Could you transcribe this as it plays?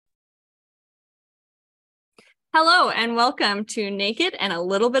Hello and welcome to Naked and a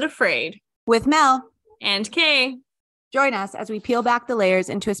Little Bit Afraid with Mel and Kay. Join us as we peel back the layers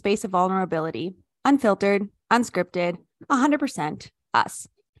into a space of vulnerability, unfiltered, unscripted, 100% us,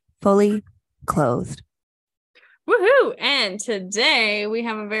 fully clothed. Woohoo! And today we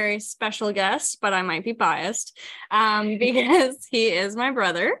have a very special guest, but I might be biased because he is my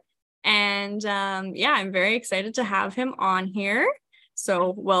brother. And I'm very excited to have him on here.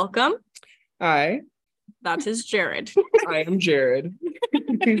 So welcome. Hi. That is Jared. I am Jared.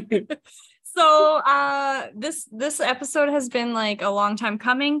 So this episode has been like a long time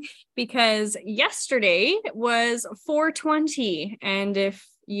coming because yesterday was 420, and if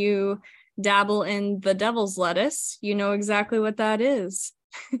you dabble in the devil's lettuce, you know exactly what that is.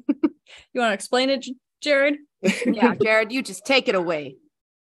 You want to explain it, Jared? Yeah, Jared, you just take it away.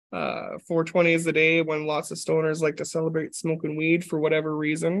 420 is the day when lots of stoners like to celebrate smoking weed for whatever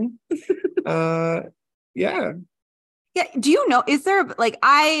reason. Yeah. Do you know, is there like,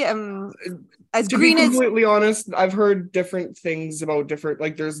 I am as to green be as completely honest, I've heard different things about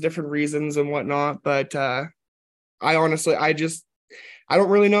there's different reasons and whatnot, but I honestly, I don't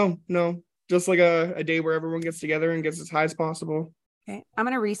really know. No, just like a day where everyone gets together and gets as high as possible. Okay, I'm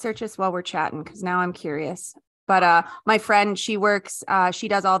going to research this while we're chatting because now I'm curious. But my friend, she works, she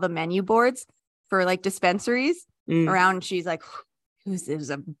does all the menu boards for like dispensaries around. She's like, it was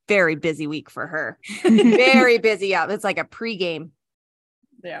a very busy week for her. Very busy. Yeah, it's like a pregame.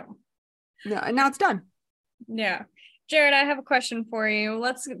 Yeah. No, and now it's done. Yeah. Jared, I have a question for you.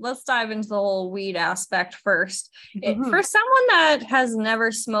 Let's dive into the whole weed aspect first. For someone that has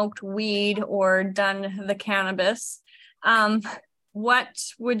never smoked weed or done the cannabis, what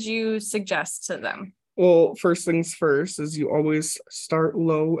would you suggest to them? Well, first things first is you always start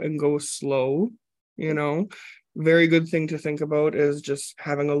low and go slow, Very good thing to think about is just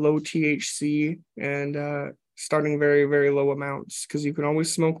having a low THC and starting very, very low amounts, because you can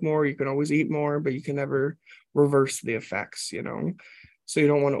always smoke more, you can always eat more, but you can never reverse the effects, So you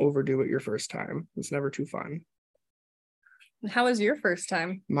don't want to overdo it your first time. It's never too fun. How was your first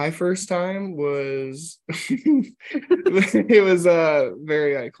time? My first time was, it was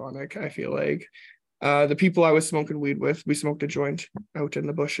very iconic, I feel like. The people I was smoking weed with, we smoked a joint out in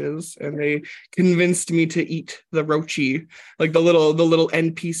the bushes, and they convinced me to eat the roachy, like the little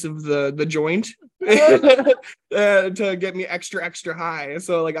end piece of the joint, to get me extra high.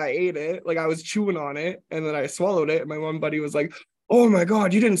 So like I ate it, like I was chewing on it, and then I swallowed it. And my one buddy was like, "Oh my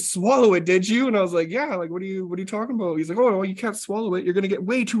God, you didn't swallow it, did you?" And I was like, "Yeah, like what are you talking about?" He's like, "Oh, well, you can't swallow it. You're gonna get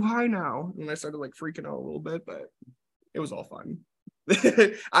way too high now." And I started like freaking out a little bit, but it was all fun.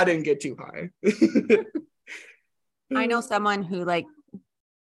 I didn't get too high. I know someone who like,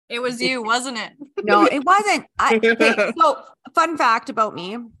 it was you, wasn't it? No, it wasn't. Okay, so fun fact about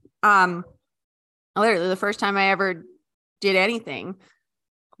me. Literally the first time I ever did anything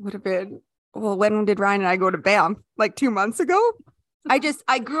would have been, well, when did Ryan and I go to BAM? Like 2 months ago?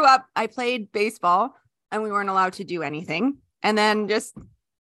 I grew up, I played baseball and we weren't allowed to do anything. And then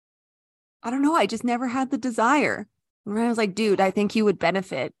I don't know, I just never had the desire. And I was like, dude, I think you would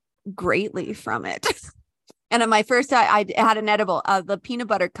benefit greatly from it. And at my first, I had an edible of the peanut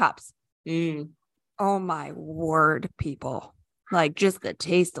butter cups. Oh my word, people. Like just the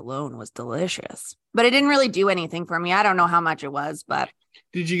taste alone was delicious, but it didn't really do anything for me. I don't know how much it was, but.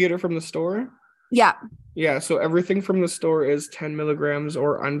 Did you get it from the store? Yeah. Yeah. So everything from the store is 10 milligrams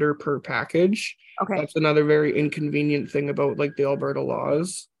or under per package. Okay. That's another very inconvenient thing about like the Alberta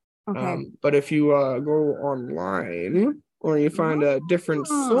laws. Okay. But if you go online or you find a different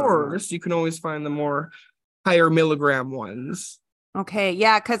source, you can always find the more higher milligram ones. Okay.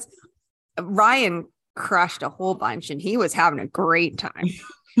 Yeah. Because Ryan crushed a whole bunch and he was having a great time.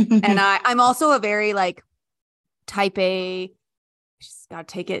 And I'm also a very like type A, just gotta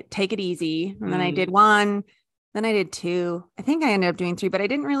take it easy. And then I did 1, then I did 2. I think I ended up doing 3, but I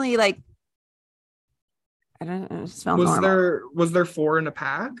didn't really like, I don't know. It just felt normal. Was there 4 in a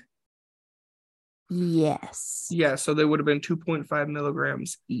pack? Yes. Yeah, so they would have been 2.5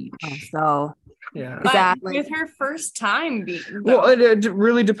 milligrams each. So yeah, exactly. With her first time well, it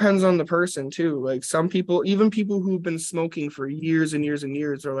really depends on the person too. Like some people, even people who've been smoking for years and years and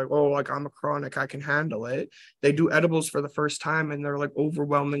years, are like, "Oh, like I'm a chronic, I can handle it." They do edibles for the first time and they're like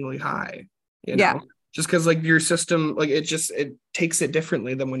overwhelmingly high. You know? Just because like your system, like it takes it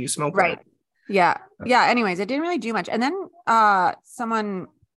differently than when you smoke. Right. Yeah. Anyways, it didn't really do much, and then someone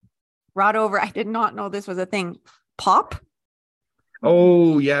brought over, I did not know this was a thing, pop.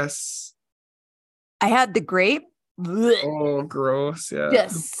 Oh yes, I had the grape. Oh, gross. Yeah,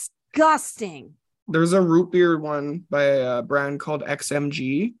 disgusting. There's a root beer one by a brand called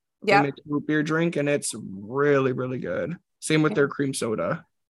XMG. They Yeah. make a root beer drink, and it's really, really good. Same with their cream soda.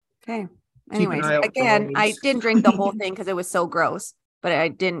 Okay. Keep an Anyways, eye out for again, I those. didn't drink the whole thing because it was so gross, but I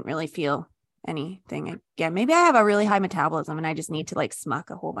didn't really feel anything. Again, maybe I have a really high metabolism and I just need to like smuck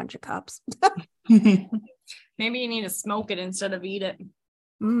a whole bunch of cups. Maybe you need to smoke it instead of eat it.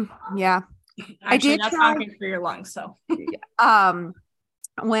 Yeah. Actually, did that's try- not good for your lungs. So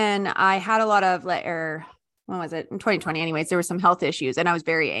when I had a lot of when was it in 2020? Anyways, there were some health issues and I was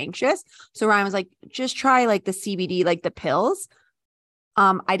very anxious. So Ryan was like, just try like the CBD, like the pills.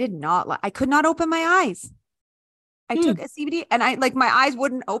 I did not I could not open my eyes. I took a CBD and my eyes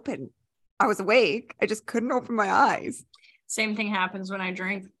wouldn't open. I was awake. I just couldn't open my eyes. same thing happens when I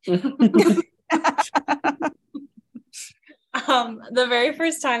drink. The very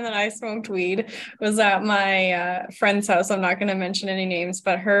first time that I smoked weed was at my friend's house. I'm not going to mention any names,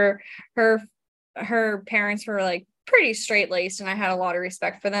 but her parents were like pretty straight laced, and I had a lot of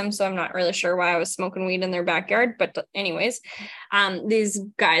respect for them. So I'm not really sure why I was smoking weed in their backyard. But anyways, these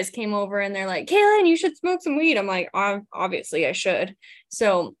guys came over and they're like, Kae-Lynn, you should smoke some weed. I'm like, obviously I should.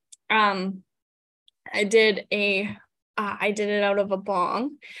 So I did it out of a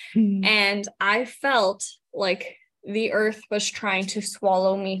bong, and I felt like the earth was trying to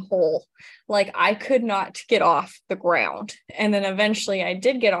swallow me whole. Like I could not get off the ground. And then eventually I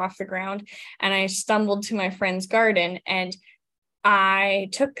did get off the ground, and I stumbled to my friend's garden, and I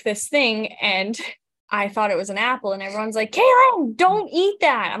took this thing and I thought it was an apple, and everyone's like, Kae-Lynn, don't eat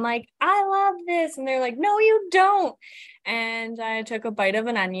that. I'm like, I love this. And they're like, no, you don't. And I took a bite of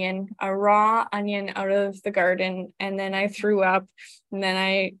an onion, a raw onion out of the garden. And then I threw up, and then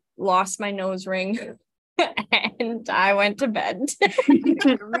I lost my nose ring and I went to bed.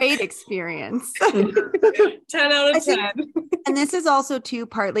 Great experience. 10 out of 10. And this is also too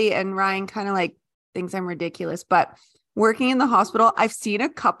partly, and Ryan kind of like thinks I'm ridiculous, but working in the hospital, I've seen a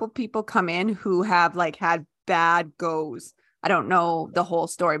couple people come in who have like had bad goes. I don't know the whole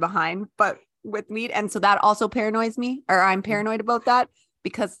story behind, but with weed. And so that also paranoids me, or I'm paranoid about that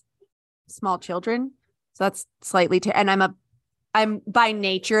because small children. So that's slightly, and I'm by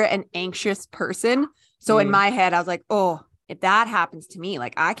nature an anxious person. So in my head, I was like, oh, if that happens to me,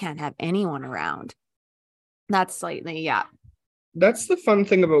 like I can't have anyone around. That's slightly, yeah. That's the fun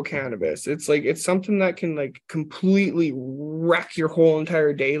thing about cannabis. It's like, it's something that can like completely wreck your whole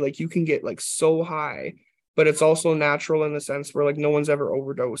entire day. Like you can get like so high, but it's also natural in the sense where like no one's ever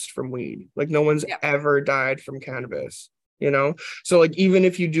overdosed from weed. Like no one's ever died from cannabis, you know? So like, even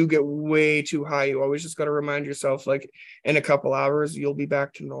if you do get way too high, you always just got to remind yourself, like in a couple hours, you'll be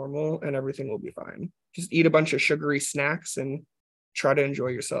back to normal and everything will be fine. Just eat a bunch of sugary snacks and try to enjoy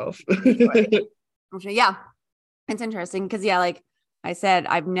yourself. Yeah. It's interesting because, yeah, like I said,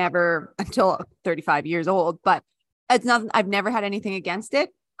 I've never, until 35 years old, but it's nothing, I've never had anything against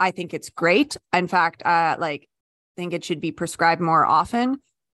it. I think it's great. In fact, like, I think it should be prescribed more often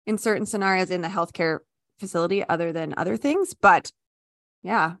in certain scenarios in the healthcare facility other than other things. But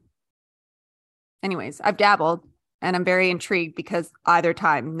yeah. Anyways, I've dabbled and I'm very intrigued because either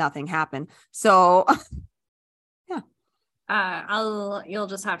time nothing happened. So yeah. You'll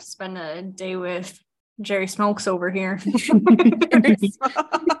just have to spend a day with Jerry Smokes over here. He'll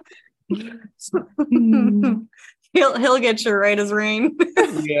get you right as rain.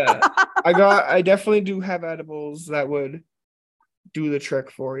 Yeah. I definitely do have edibles that would do the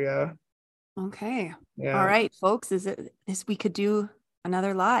trick for you. Okay. Yeah. All right, folks. This we could do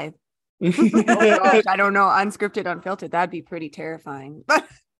another live. Oh gosh, I don't know. Unscripted, unfiltered. That'd be pretty terrifying. But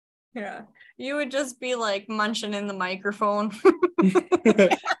yeah. You would just be like munching in the microphone.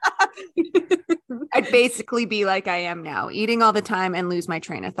 I'd basically be like I am now, eating all the time and lose my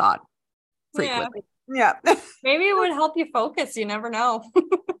train of thought frequently. Yeah. Maybe it would help you focus. You never know.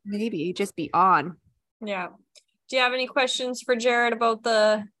 Maybe just be on. Yeah. Do you have any questions for Jared about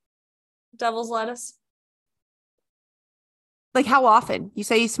the devil's lettuce? Like how often? You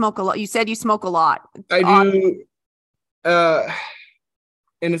say you smoke a lot. You said you smoke a lot. I do.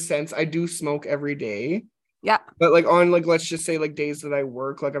 In a sense, I do smoke every day. Yeah. But like on like, let's just say like days that I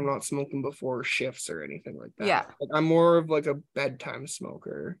work, like I'm not smoking before shifts or anything like that. Yeah. Like I'm more of like a bedtime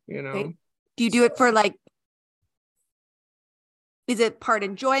smoker, you know? Okay. Do you do it for like, is it part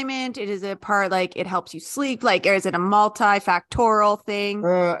enjoyment? Is it part like it helps you sleep? Like, or is it a multifactorial thing?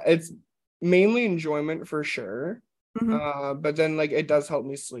 It's mainly enjoyment for sure. Mm-hmm. But then like it does help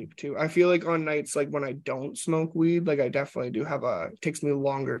me sleep too. I feel like on nights like when I don't smoke weed, like I definitely do have it takes me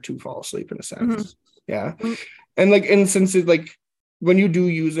longer to fall asleep in a sense. Mm-hmm. Yeah. And like in since it like when you do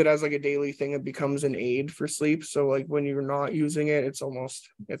use it as like a daily thing, it becomes an aid for sleep. So like when you're not using it, it's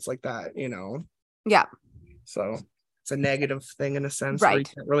like that, you know. Yeah. So it's a negative thing in a sense, where you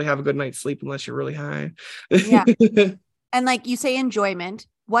Right. can't really have a good night's sleep unless you're really high. Yeah. And like you say, enjoyment.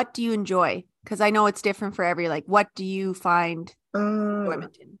 What do you enjoy? Because I know it's different for every, like, what do you find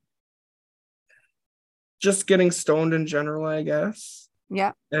enjoyment in? Just getting stoned in general, I guess.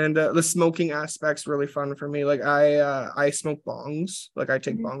 Yeah. And the smoking aspect's really fun for me. Like I smoke bongs, like I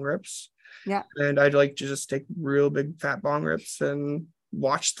take bong rips. Yeah. And I'd like to just take real big fat bong rips and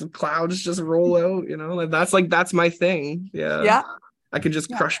watch the clouds just roll out, like that's my thing. Yeah. Yeah. I can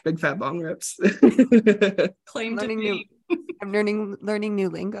just crush big fat bong rips. Claim to Learning fame. I'm learning new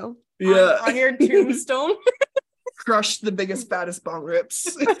lingo. Yeah. On your tombstone. Crush the biggest, fattest bong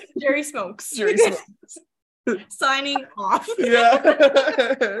rips. Jerry smokes. Jerry smokes. Signing off.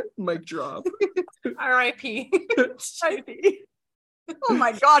 Yeah. Mic drop. R.I.P. Oh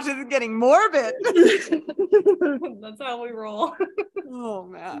my gosh, this is getting morbid. That's how we roll. Oh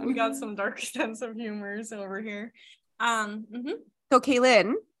man. We got some dark sense of humors over here. So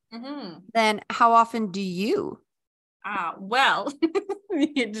Kae-Lynn, then how often do you? Well,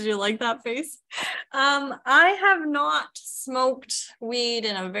 did you like that face? I have not smoked weed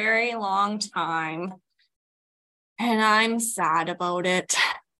in a very long time, and I'm sad about it.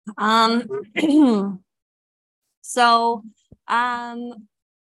 So, I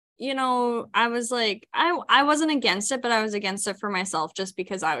was like, I wasn't against it, but I was against it for myself just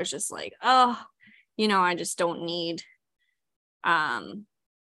because I was just like, oh, I just don't need to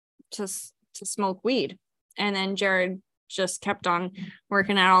smoke weed. And then Jared just kept on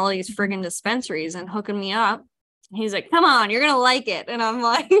working at all these friggin' dispensaries and hooking me up. He's like, come on, you're gonna like it. And I'm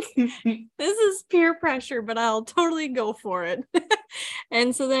like, this is peer pressure, but I'll totally go for it.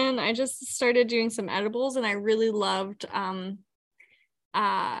 And so then I just started doing some edibles, and I really loved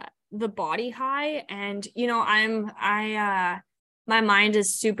the body high. And my mind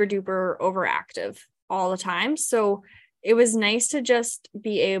is super duper overactive all the time. So it was nice to just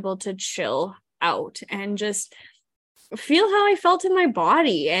be able to chill out and just feel how I felt in my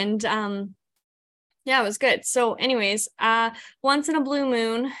body. And yeah, it was good. So anyways, once in a blue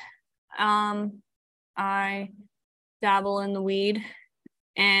moon, I dabble in the weed,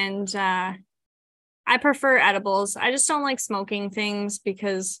 and I prefer edibles. I just don't like smoking things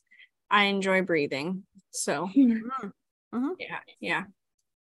because I enjoy breathing. So yeah,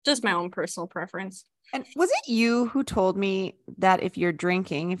 just my own personal preference. And was it you who told me that if you're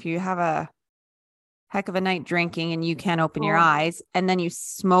drinking, if you have a heck of a night drinking and you can't open your eyes and then you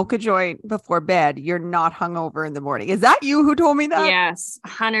smoke a joint before bed, you're not hungover in the morning? Is that you who told me that? Yes,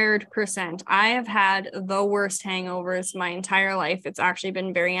 100%. I have had the worst hangovers my entire life. It's actually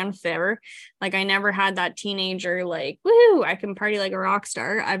been very unfair. Like, I never had that teenager, like, woohoo, I can party like a rock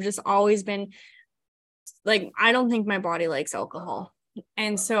star. I've just always been like, I don't think my body likes alcohol.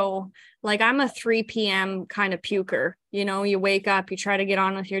 And so, like, I'm a 3 p.m. kind of puker. You wake up, you try to get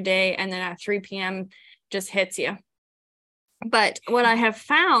on with your day, and then at 3 p.m. just hits you. But what I have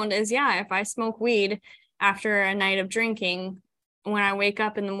found is, if I smoke weed after a night of drinking, when I wake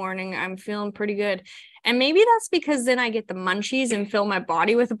up in the morning, I'm feeling pretty good. And maybe that's because then I get the munchies and fill my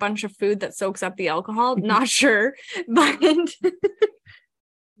body with a bunch of food that soaks up the alcohol. Not sure, but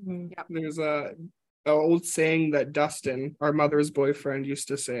there's a old saying that Dustin, our mother's boyfriend, used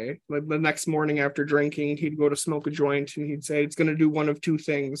to say. Like, the next morning after drinking, he'd go to smoke a joint and he'd say, it's going to do one of two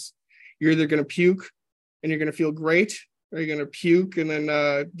things. You're either going to puke and you're going to feel great, or you're going to puke and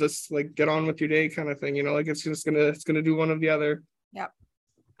then just like get on with your day kind of thing. Like, it's going to do one of the other. Yep.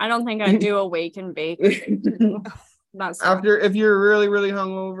 I don't think I'd do a wake and bake. If you're really, really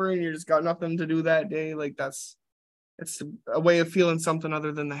hungover and you just got nothing to do that day, like, it's a way of feeling something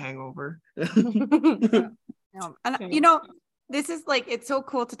other than the hangover. And this is like, it's so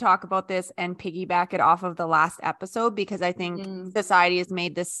cool to talk about this and piggyback it off of the last episode, because I think society has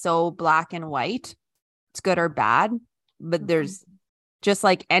made this so black and white. It's good or bad, but there's just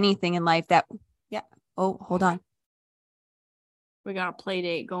like anything in life that, oh, hold on. We got a play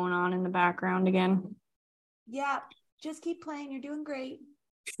date going on in the background again. Yeah, just keep playing. You're doing great.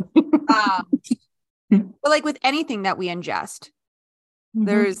 But like with anything that we ingest,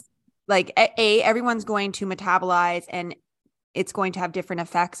 there's like everyone's going to metabolize, and it's going to have different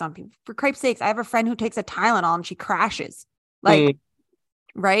effects on people. For cripe's sakes, I have a friend who takes a Tylenol and she crashes. Like,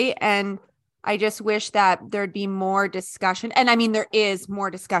 right? And I just wish that there'd be more discussion. And I mean, there is more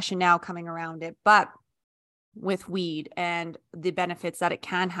discussion now coming around it, but with weed and the benefits that it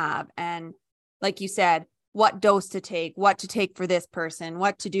can have. And like you said, what dose to take, what to take for this person,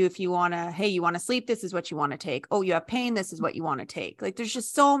 what to do if you want to, hey, you want to sleep, this is what you want to take. Oh, you have pain, this is what you want to take. Like, there's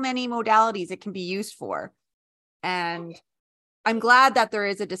just so many modalities it can be used for. And I'm glad that there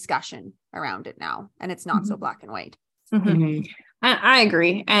is a discussion around it now, and it's not so black and white. Mhm. I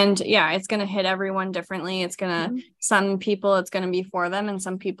agree. And yeah, it's going to hit everyone differently. It's going to, some people it's going to be for them and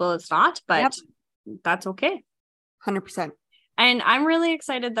some people it's not, but that's okay. 100%. And I'm really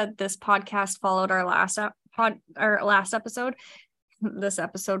excited that this podcast followed our last episode. This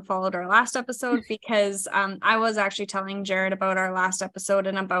episode followed our last episode because I was actually telling Jared about our last episode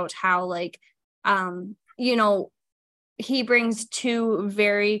and about how, like, you know, he brings two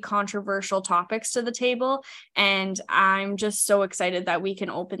very controversial topics to the table, and I'm just so excited that we can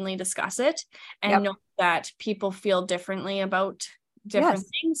openly discuss it and know that people feel differently about different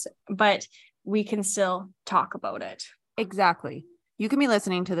things, but we can still talk about it. Exactly. You can be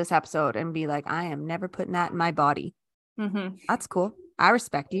listening to this episode and be like, I am never putting that in my body. That's cool. I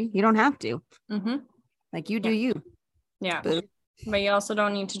respect you. You don't have to. Like, you do you. Yeah. But you also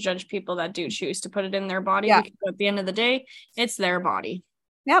don't need to judge people that do choose to put it in their body, because at the end of the day, it's their body.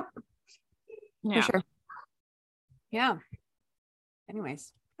 Yep. Yeah. For sure. Yeah.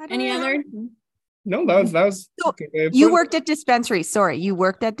 Anyways. Any other? No, that was so okay. You worked at dispensaries. Sorry, you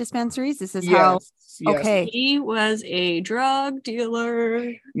worked at dispensaries. This is how. Okay. He was a drug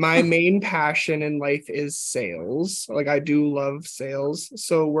dealer. My main passion in life is sales. Like, I do love sales.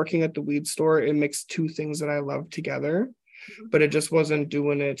 So working at the weed store, it mixed two things that I love together, but it just wasn't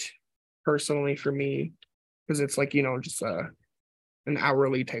doing it personally for me, because it's like, you know, just an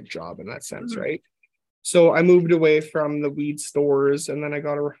hourly type job in that sense, right? So I moved away from the weed stores, and then I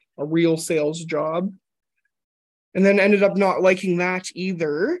got a real sales job, and then ended up not liking that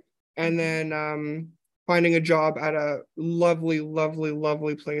either. And then finding a job at a lovely, lovely,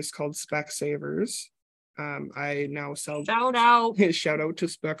 lovely place called Specsavers. I now sell. Shout out to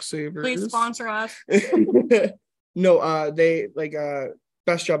Specsavers. Please sponsor us. No, they like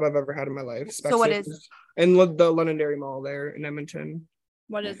best job I've ever had in my life. So what is? And the Londonderry Mall there in Edmonton.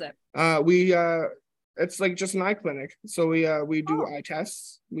 What is it? It's like just an eye clinic. So we do eye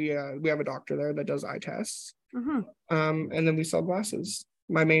tests. We have a doctor there that does eye tests. And then we sell glasses.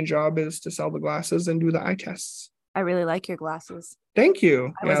 My main job is to sell the glasses and do the eye tests. I really like your glasses. Thank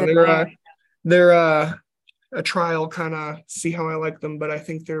you. They're a trial, kind of see how I like them, but I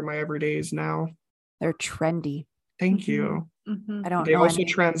think they're my everydays now. They're trendy. Thank you. I don't they know. Also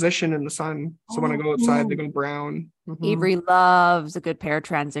transition in the sun. So when I go outside, they go brown. Avery loves a good pair of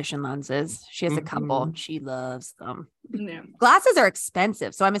transition lenses. She has a couple. She loves them. Yeah. Glasses are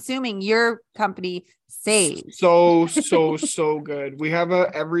expensive. So I'm assuming your company saves. So good. We have a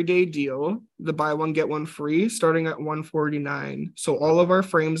everyday deal. The buy one, get one free, starting at $149. So all of our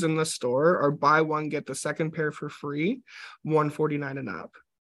frames in the store are buy one, get the second pair for free, $149 and up.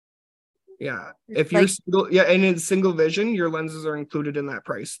 Yeah. If you're single, and in single vision, your lenses are included in that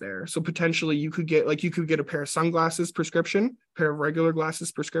price there. So potentially you could get a pair of sunglasses prescription, pair of regular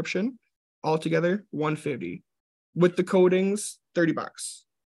glasses prescription, all together $150. With the coatings, $30.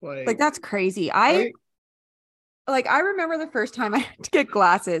 Like that's crazy. I remember the first time I had to get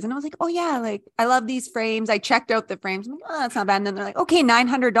glasses and I was like, oh yeah, like I love these frames. I checked out the frames. I'm like, oh, that's not bad. And then they're like, okay,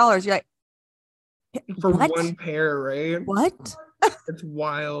 $900. You're like, for one pair, right? What? It's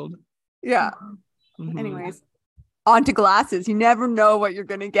wild. Yeah. Anyways, on to glasses. You never know what you're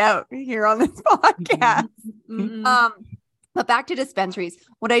going to get here on this podcast. But back to dispensaries.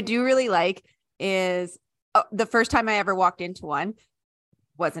 What I do really like is the first time I ever walked into one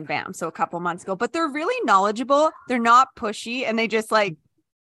was in BAM. So a couple months ago, but they're really knowledgeable. They're not pushy, and they just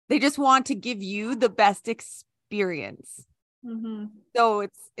want to give you the best experience. So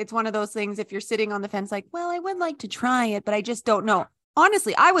it's one of those things, if you're sitting on the fence, like, well, I would like to try it, but I just don't know.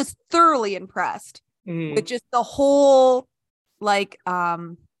 Honestly, I was thoroughly impressed with just the whole, like,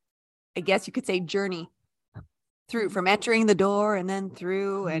 I guess you could say journey through, from entering the door and then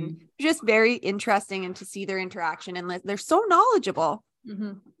through, and just very interesting, and to see their interaction, and they're so knowledgeable.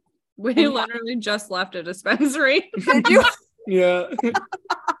 We literally just left a dispensary. Did you? Yeah.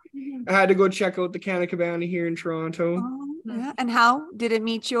 I had to go check out the Canna Cabana here in Toronto. Yeah. And how did it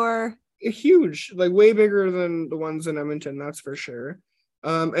meet your? Huge, like way bigger than the ones in Edmonton, that's for sure.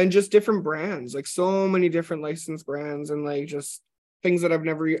 And just different brands, like so many different licensed brands, and like just things that I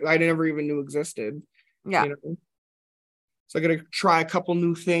never even knew existed. Yeah. You know? So I got to try a couple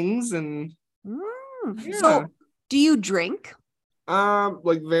new things. And So do you drink?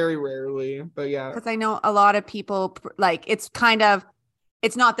 Like very rarely, but yeah. Because I know a lot of people, like, it's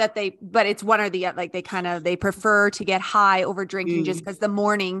not that but it's one or the, like, they prefer to get high over drinking just because the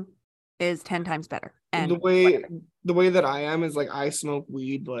morning is 10 times better. And the way that I am is, like, I smoke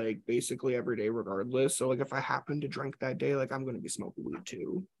weed like basically every day regardless. So like if I happen to drink that day, like I'm going to be smoking weed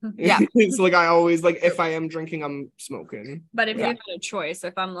too. Yeah. It's like I always, like, if I am drinking, I'm smoking. But if you had a choice,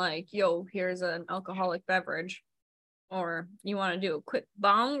 if I'm like, yo, here's an alcoholic beverage, Or you want to do a quick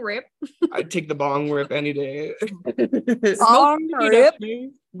bong rip? I'd take the bong rip any day. Bong rip.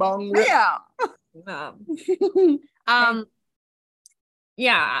 Bong rip. Yeah. Um,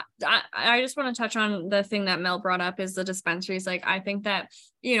 yeah, I just want to touch on the thing that Mel brought up is the dispensaries. Like, I think that,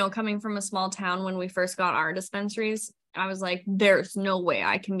 you know, coming from a small town, when we first got our dispensaries, I was like, there's no way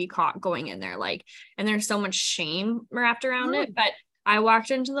I can be caught going in there. Like, and there's so much shame wrapped around it. But I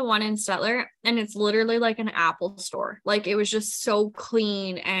walked into the one in Stettler and it's literally like an Apple store. Like, it was just so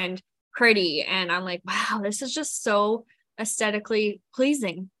clean and pretty. And I'm like, wow, this is just so aesthetically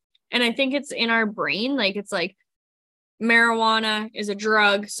pleasing. And I think it's in our brain. Like, it's like, marijuana is a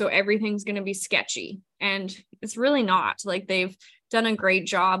drug, so everything's going to be sketchy, and it's really not. Like, they've done a great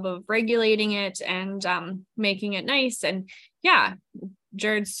job of regulating it and making it nice. And yeah,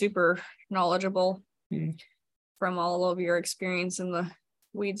 Jared's super knowledgeable from all of your experience in the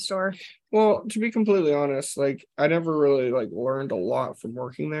weed store. Well, to be completely honest, like, I never really like learned a lot from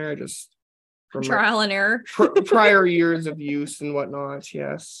working there. I just from trial and error. Prior years of use and whatnot.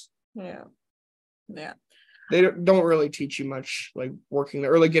 Yes. Yeah. They don't really teach you much, like, working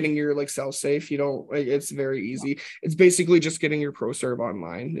there or like getting your like cell safe. You don't, like, it's very easy. It's basically just getting your pro serve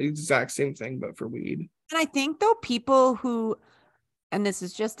online. Exact same thing, but for weed. And I think though, people who, and this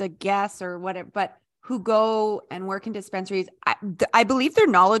is just a guess or whatever, but who go and work in dispensaries, I believe they're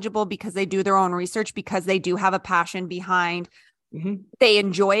knowledgeable because they do their own research, because they do have a passion behind. They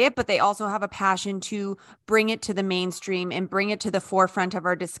enjoy it, but they also have a passion to bring it to the mainstream and bring it to the forefront of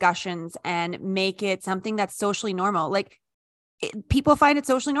our discussions and make it something that's socially normal. Like, people find it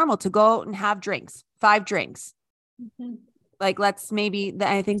socially normal to go out and have drinks, 5 drinks. Like, I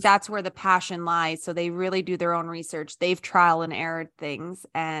think that's where the passion lies. So they really do their own research. They've trial and errored things,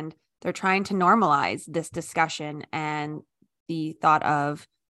 and they're trying to normalize this discussion and the thought of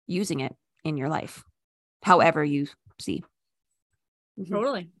using it in your life, however you see.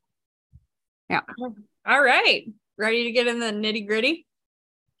 Totally. Yeah. All right. Ready to get in the nitty gritty?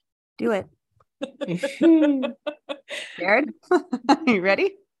 Do it. Jared, you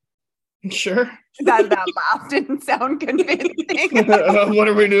ready? Sure. That laugh didn't sound convincing. What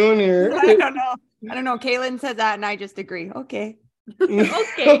are we doing here? I don't know. Kae-Lynn says that and I just agree. Okay.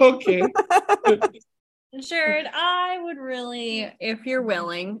 Okay. Jared, I would really, if you're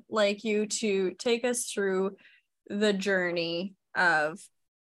willing, like you to take us through the journey of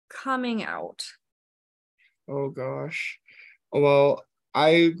coming out. Oh gosh. Well,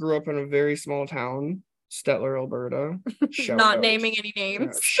 I grew up in a very small town, Stettler, Alberta. Not naming any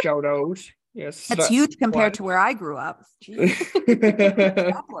names. Shout out. Yes. That's huge compared to where I grew up. But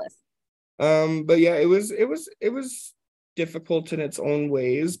yeah, it was difficult in its own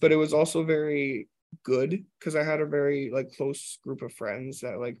ways, but it was also very good because I had a very like close group of friends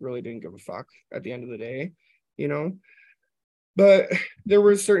that like really didn't give a fuck at the end of the day, you know. But there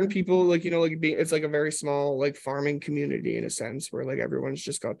were certain people, like, you know, like it's like a very small like farming community in a sense where like everyone's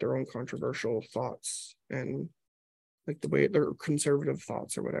just got their own controversial thoughts and like the way their conservative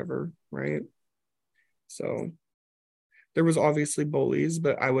thoughts or whatever, right? So there was obviously bullies,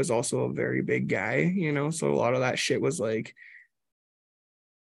 but I was also a very big guy, you know, so a lot of that shit was like,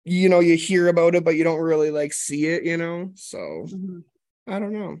 you know, you hear about it, but you don't really like see it, you know? So I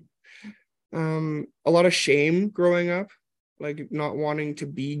don't know. A lot of shame growing up, like not wanting to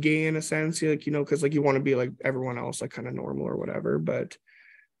be gay in a sense, like, you know, because like you want to be like everyone else, like kind of normal or whatever. But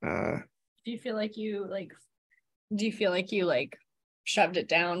do you feel like you shoved it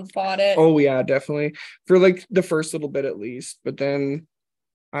down, fought it? Oh yeah, definitely, for like the first little bit at least. But then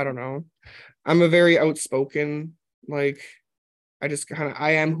I don't know, I'm a very outspoken, like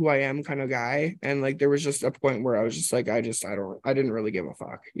I am who I am kind of guy, and like there was just a point where I was just like I didn't really give a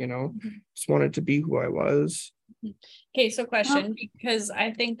fuck, you know. Just wanted to be who I was. Okay, so question, because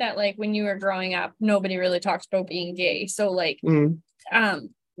I think that like when you were growing up, nobody really talked about being gay. So like,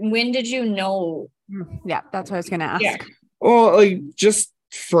 when did you know? Yeah, that's what I was gonna ask. Yeah. Well, like just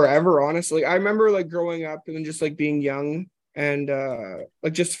forever, honestly. I remember like growing up and then just like being young and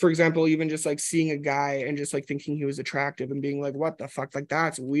like just for example, even just like seeing a guy and just like thinking he was attractive and being like, what the fuck? Like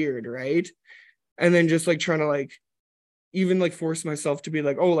that's weird, right? And then just like trying to like even like force myself to be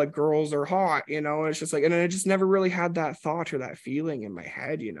like, oh, like girls are hot, you know. And it's just like, and I just never really had that thought or that feeling in my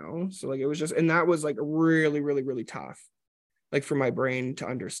head, you know. So like it was just, and that was like really, really, really tough, like for my brain to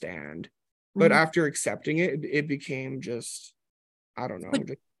understand. But after accepting it, it became just, I don't know,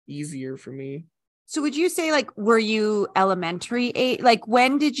 just easier for me. So would you say like, were you elementary age? Like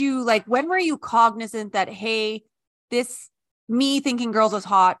when were you cognizant that, hey, me thinking girls was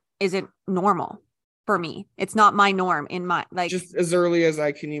hot isn't normal for me. It's not my norm in my, like, just as early as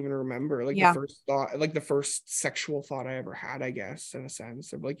I can even remember, like Yeah. the first thought, like the first sexual thought I ever had, I guess, in a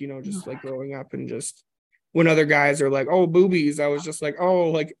sense of like, you know, just like growing up and just when other guys are like, oh, boobies, I was just like,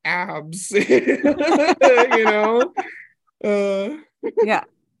 oh, like abs, you know? yeah.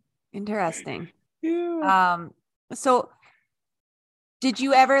 Interesting. Yeah. So did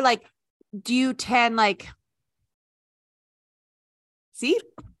you ever like, do you tend like, see,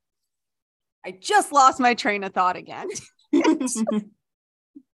 I just lost my train of thought again.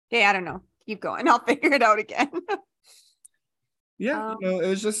 Okay, I don't know. Keep going. I'll figure it out again. Yeah, it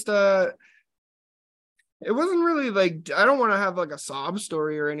was just it wasn't really like, I don't want to have like a sob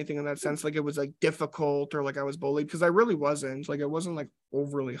story or anything in that sense, like it was like difficult or like I was bullied, because I really wasn't. Like it wasn't like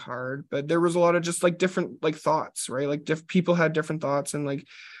overly hard, but there was a lot of just like different like thoughts, right? Like people had different thoughts, and like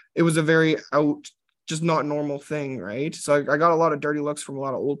it was a very just not normal thing, right? So I got a lot of dirty looks from a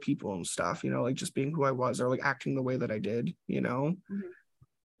lot of old people and stuff, you know, like just being who I was or like acting the way that I did, you know.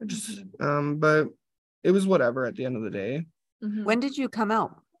 Just but it was whatever at the end of the day. When did you come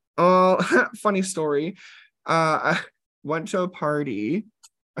out? Funny story. I went to a party,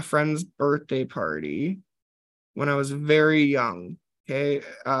 a friend's birthday party, when I was very young. Okay.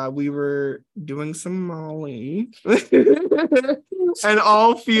 We were doing some Molly and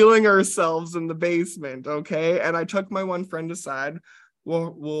all feeling ourselves in the basement. Okay. And I took my one friend aside.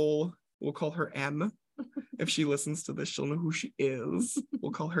 We'll call her M. If she listens to this, she'll know who she is.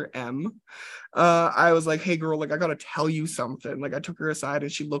 We'll call her M. I was like, hey girl, like I gotta tell you something. Like I took her aside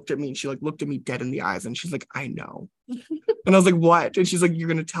and she looked at me and she like looked at me dead in the eyes and she's like, I know. And I was like, what? And she's like, you're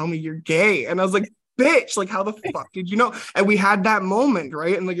gonna tell me you're gay. And I was like, bitch, like how the fuck did you know? And we had that moment,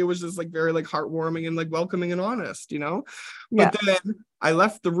 right? And like it was just like very like heartwarming and like welcoming and honest, you know? Yeah. But then I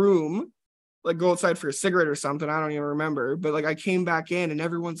left the room, like go outside for a cigarette or something. I don't even remember. But like I came back in and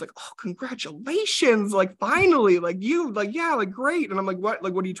everyone's like, oh, congratulations. Like finally, like you, like, yeah, like great. And I'm like, what?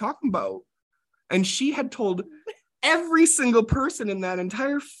 Like, what are you talking about? And she had told every single person in that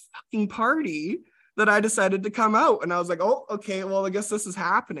entire fucking party that I decided to come out. And I was like, oh, okay, well, I guess this is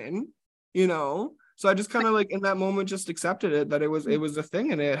happening, you know? So I just kind of like in that moment just accepted it, that it was a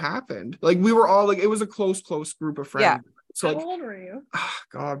thing and it happened. Like we were all like, it was a close group of friends. Yeah. So How like, old were you? oh,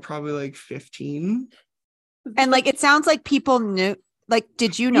 God, probably like 15. And like, it sounds like people knew, like,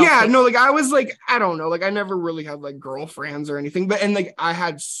 did you know? Yeah, no, like I was like, I don't know, like I never really had like girlfriends or anything, but and like I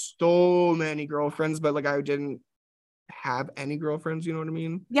had so many girlfriends, but like I didn't have any girlfriends, you know what I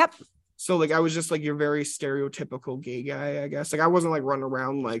mean? Yep. So like I was just like your very stereotypical gay guy, I guess. Like I wasn't like running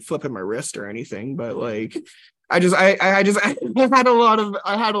around like flipping my wrist or anything, but like I had a lot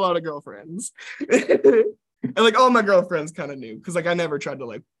of girlfriends. And like all my girlfriends kind of knew, because like I never tried to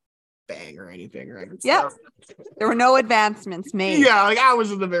like bang or anything, right? Yep. So, there were no advancements made. Yeah, like I was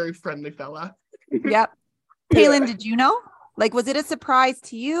just a very friendly fella. Yep. Kae-Lynn, did you know? Like, was it a surprise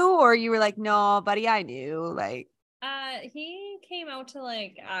to you, or you were like, no, buddy, I knew? Like, he came out to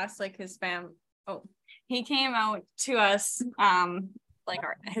like us, like his he came out to us, like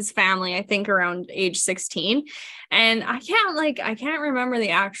his family, I think around age 16. And I can't remember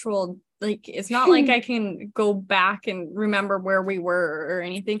the actual, like, it's not like I can go back and remember where we were or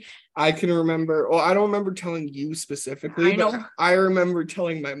anything. I can remember, well, I don't remember telling you specifically, but I remember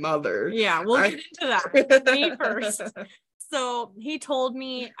telling my mother. Yeah, we'll get into that. Me first. So he told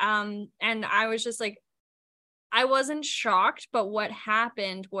me, and I was just like, I wasn't shocked, but what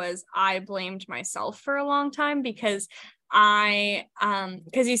happened was I blamed myself for a long time because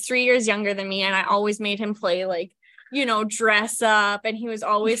because he's 3 years younger than me, and I always made him play like, you know, dress up, and he was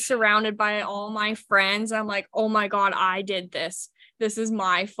always surrounded by all my friends. I'm like, oh my God, I did this. This is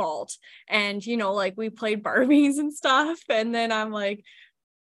my fault. And, you know, like we played Barbies and stuff. And then I'm like,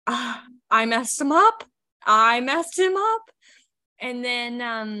 I messed him up. And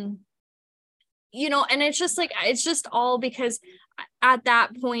then, you know, and it's just like, it's just all because at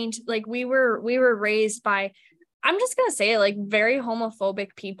that point, like we were raised by, I'm just going to say it, like very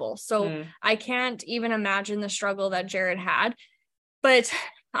homophobic people. So I can't even imagine the struggle that Jared had. But,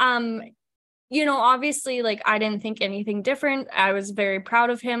 you know, obviously, like I didn't think anything different. I was very proud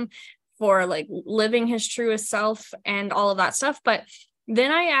of him for like living his truest self and all of that stuff. But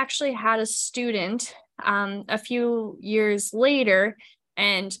then I actually had a student a few years later,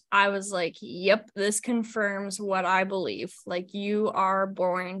 and I was like, yep, this confirms what I believe. Like, you are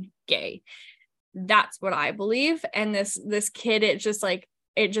born gay. That's what I believe. And this kid, it just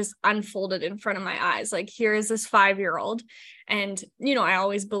unfolded in front of my eyes. Like, here is this 5-year-old. And, you know, I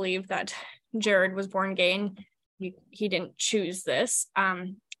always believed that Jared was born gay and he didn't choose this.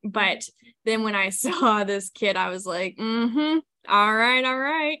 But then when I saw this kid, I was like, all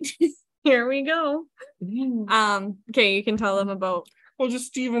right. Here we go. Okay, you can tell them about. Well,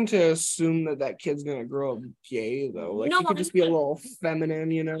 just even to assume that kid's gonna grow up gay though, like No, he could just be a little feminine,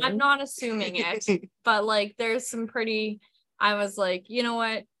 you know. I'm not assuming it, but like there's some pretty. I was like, you know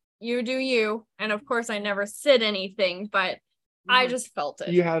what, you do you, and of course I never said anything, but I just felt it.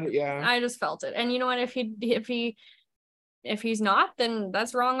 You had it, yeah. I just felt it, and you know what, if he's not, then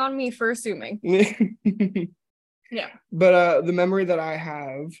that's wrong on me for assuming. Yeah. But the memory that I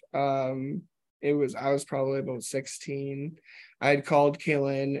have, I was probably about 16. I had called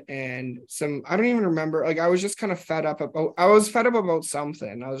Kae-Lynn and I don't even remember, like I was just kind of fed up about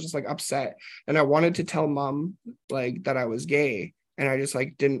something. I was just like upset and I wanted to tell mom like that I was gay, and I just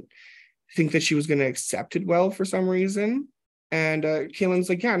like didn't think that she was going to accept it well for some reason. And Kae-Lynn's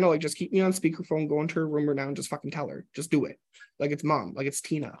like, yeah, no, like just keep me on speakerphone, go into her room right now and just fucking tell her, just do it. Like it's mom, like it's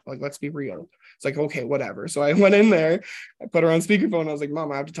Tina, like let's be real. It's like, okay, whatever. So I went in there, I put her on speakerphone. I was like,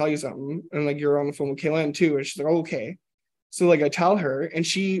 mom, I have to tell you something. And like, you're on the phone with Kae-Lynn too. And she's like, oh, okay. So like I tell her, and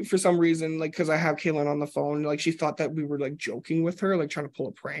she, for some reason, like, cause I have Kae-Lynn on the phone, like she thought that we were like joking with her, like trying to pull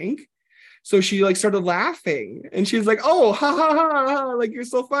a prank. So she like started laughing and she's like, oh, ha ha ha, ha. Like, you're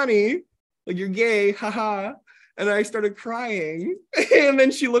so funny. Like you're gay, haha. And I started crying. And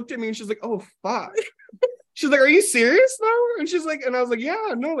then she looked at me and she's like, oh, fuck. She's like, are you serious though? And she's like, and I was like,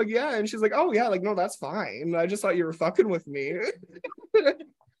 yeah, no, like, yeah. And she's like, oh, yeah, like, no, that's fine. I just thought you were fucking with me.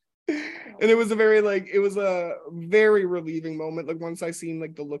 And it was a very relieving moment. Like once I seen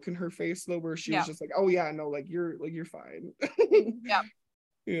like the look in her face though, where she was just like, oh, yeah, no, like, you're fine. Yeah.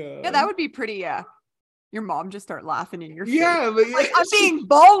 Yeah, that would be pretty, your mom just start laughing in your face. Yeah, but like, I'm being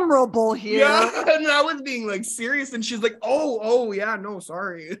vulnerable here. Yeah, and I was being like serious, and she's like, "Oh, yeah, no,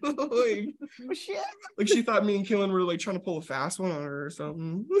 sorry." Like, oh, shit. Like she thought me and Kae-Lynn were like trying to pull a fast one on her or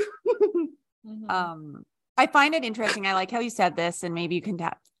something. I find it interesting. I like how you said this, and maybe you can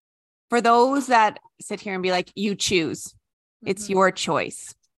tap for those that sit here and be like, "You choose. It's your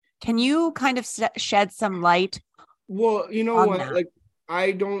choice." Can you kind of shed some light? Well, you know what? That? Like,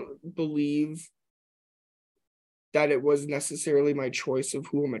 I don't believe that it was necessarily my choice of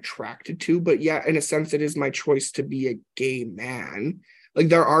who I'm attracted to, but yeah, in a sense, it is my choice to be a gay man. Like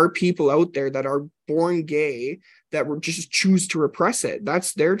there are people out there that are born gay that would just choose to repress it.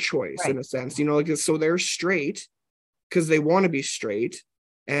 That's their choice, right, in a sense, you know, like, so they're straight because they want to be straight,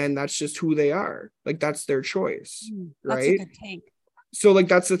 and that's just who they are. Like that's their choice, right? That's a good take. So like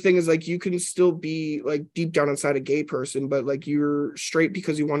that's the thing, is like you can still be like deep down inside a gay person, but like you're straight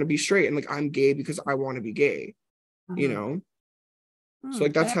because you want to be straight, and like I'm gay because I want to be gay. You know, so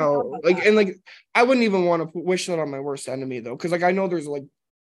like that's how like, and like I wouldn't even want to wish that on my worst enemy though, because like I know there's like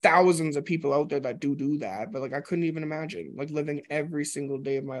thousands of people out there that do that, but like I couldn't even imagine like living every single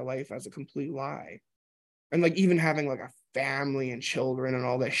day of my life as a complete lie, and like even having like a family and children and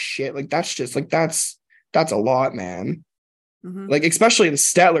all that shit. Like that's just like that's a lot, man. Like especially in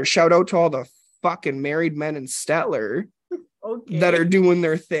Stettler. Shout out to all the fucking married men in Stettler. Okay. That are doing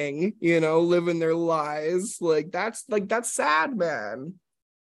their thing, you know, living their lives. Like that's sad, man.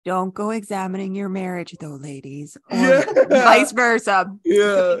 Don't go examining your marriage though, ladies, or vice versa.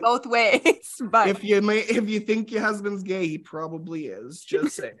 Yeah, both ways. But if you think your husband's gay, he probably is.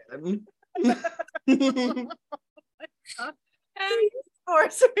 Just saying.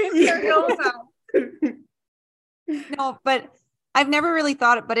 No, but I've never really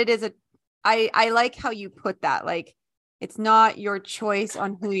thought it. But it is I like how you put that. Like, it's not your choice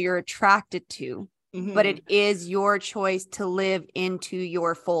on who you're attracted to, but it is your choice to live into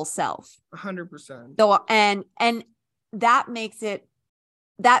your full self. 100%. So, and that makes it,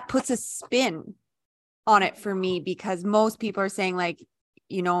 that puts a spin on it for me, because most people are saying like,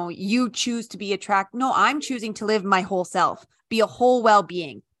 you know, you choose to be attracted. No, I'm choosing to live my whole self, be a whole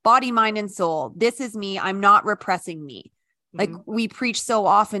well-being, body, mind, and soul. This is me. I'm not repressing me. Like we preach so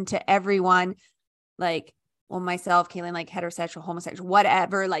often to everyone, like, well, myself, Kae-Lynn, like heterosexual, homosexual,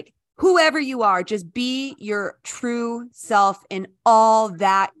 whatever, like whoever you are, just be your true self in all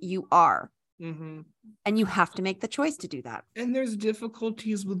that you are. And you have to make the choice to do that. And there's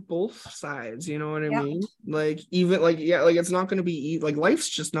difficulties with both sides. You know what I mean? Like, even like, yeah, like it's not going to be like life's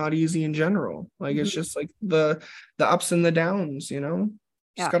just not easy in general. Like, it's just like the ups and the downs, you know,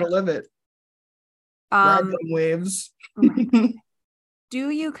 just got to live it. Ride them waves. Do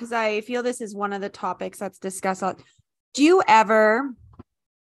you, because I feel this is one of the topics that's discussed. Do you ever,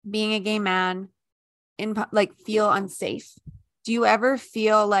 being a gay man, like feel unsafe? Do you ever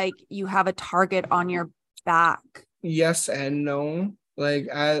feel like you have a target on your back? Yes and no. Like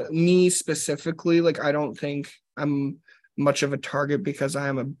me specifically, like I don't think I'm much of a target because I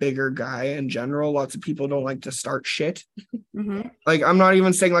am a bigger guy in general. Lots of people don't like to start shit. Mm-hmm. Like, I'm not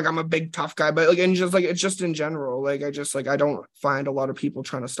even saying like I'm a big tough guy, but like, and just like, it's just in general. Like, I just like, I don't find a lot of people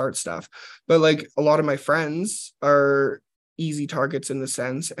trying to start stuff, but like a lot of my friends are easy targets in the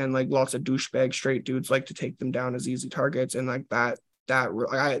sense, and like lots of douchebag straight dudes like to take them down as easy targets. And like that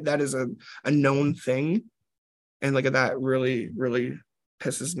is a known thing. And like that really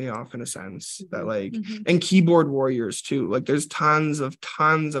pisses me off in a sense that like, and keyboard warriors too. Like there's tons of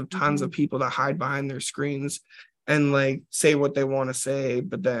people that hide behind their screens and like say what they want to say,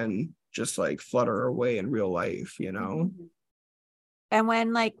 but then just like flutter away in real life, you know? And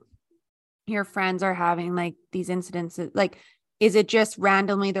when like your friends are having like these incidents, like, is it just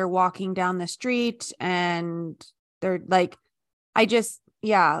randomly they're walking down the street and they're like,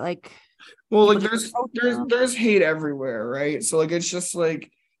 Well, like there's hate everywhere, right? So like it's just like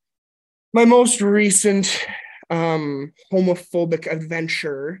my most recent homophobic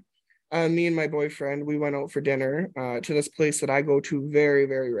adventure. Me and my boyfriend, we went out for dinner to this place that I go to very,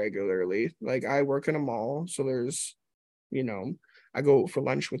 very regularly. Like I work in a mall, so there's, you know, I go for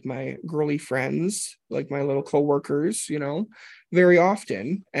lunch with my girly friends, like my little coworkers, you know, very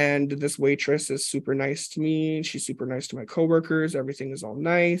often. And this waitress is super nice to me. She's super nice to my coworkers. Everything is all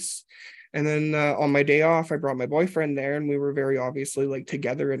nice. And then on my day off, I brought my boyfriend there, and we were very obviously like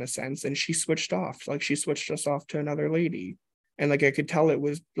together in a sense. And she switched off, like she switched us off to another lady. And like I could tell it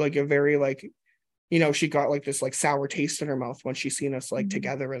was like a very like, you know, she got like this like sour taste in her mouth when she seen us like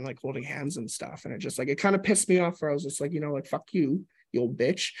together and like holding hands and stuff. And it just like, it kind of pissed me off, where I was just like, you know, like, fuck you old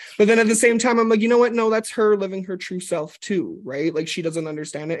bitch. But then at the same time, I'm like, you know what? No, that's her living her true self too, right? Like she doesn't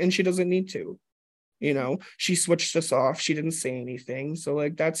understand it and she doesn't need to, you know, she switched us off. She didn't say anything. So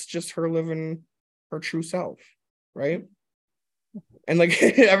like, that's just her living her true self. Right. And like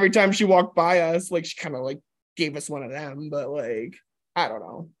every time she walked by us, like she kind of like gave us one of them, but like, I don't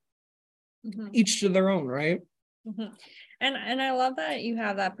know. Each to their own, right? And I love that you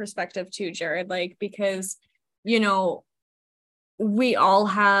have that perspective too, Jared, like, because, you know, we all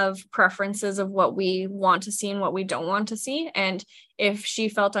have preferences of what we want to see and what we don't want to see. And if she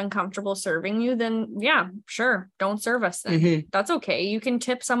felt uncomfortable serving you, then yeah, sure, don't serve us then. That's okay. You can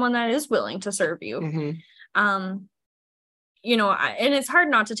tip someone that is willing to serve you. You know, and it's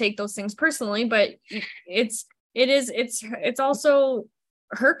hard not to take those things personally, but it's also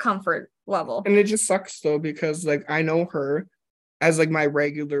her comfort level. And it just sucks though, because like I know her as like my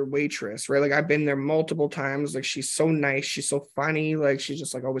regular waitress, right? Like I've been there multiple times. Like she's so nice, she's so funny, like she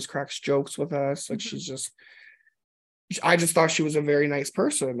just like always cracks jokes with us. Like I just thought she was a very nice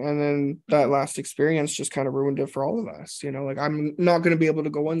person. And then that last experience just kind of ruined it for all of us, you know. Like I'm not going to be able to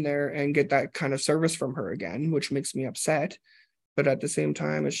go in there and get that kind of service from her again, which makes me upset. But at the same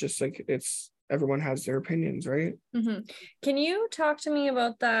time, it's just like, everyone has their opinions, right? Can you talk to me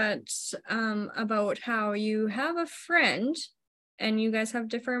about that, about how you have a friend and you guys have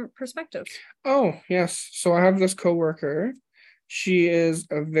different perspectives? Oh, yes. So I have this coworker. She is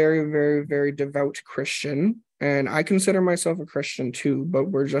a very, very, very devout Christian. And I consider myself a Christian too, but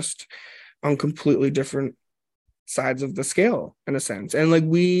we're just on completely different sides of the scale in a sense. And like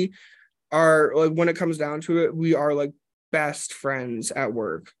we are, like when it comes down to it, we are like best friends at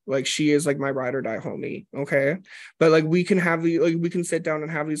work. Like she is like my ride or die homie, okay? But like we can sit down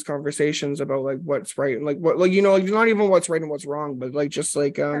and have these conversations about like what's right and like what, like, you know, like not even what's right and what's wrong, but like just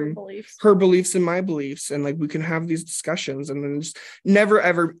like her beliefs and my beliefs, and like we can have these discussions and then just never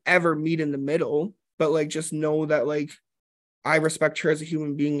ever meet in the middle, but like just know that like I respect her as a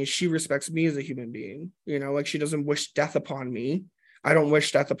human being and she respects me as a human being, you know, like she doesn't wish death upon me. I don't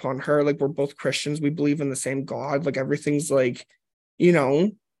wish death upon her. Like we're both Christians. We believe in the same God. Like everything's like, you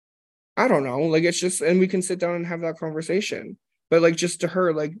know, I don't know. Like it's just, and we can sit down and have that conversation. But like just to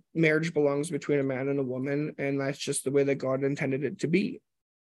her, like marriage belongs between a man and a woman. And that's just the way that God intended it to be.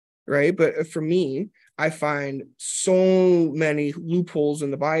 Right. But for me, I find so many loopholes in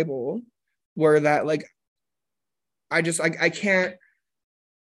the Bible where that like, I can't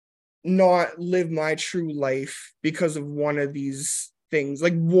not live my true life because of one of these things,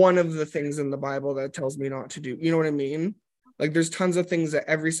 like one of the things in the Bible that tells me not to do. You know what I mean? Like there's tons of things that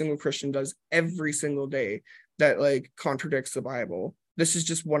every single Christian does every single day that like contradicts the Bible. This is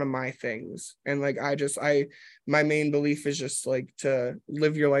just one of my things. And like my main belief is just like to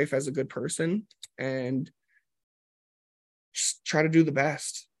live your life as a good person and just try to do the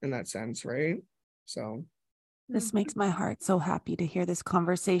best in that sense, right? So this makes my heart so happy to hear this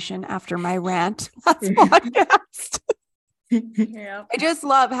conversation after my rant last podcast. Yeah. I just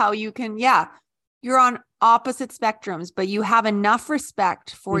love how you can, you're on opposite spectrums, but you have enough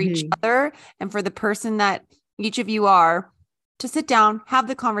respect for each other and for the person that, each of you are, to sit down, have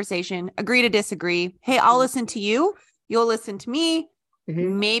the conversation, agree to disagree. Hey, I'll listen to you. You'll listen to me.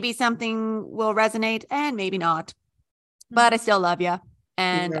 Maybe something will resonate and maybe not, but I still love you.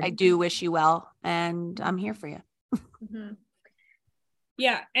 And I do wish you well. And I'm here for you.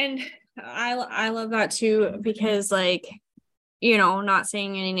 Yeah. And I love that too, because like, you know, not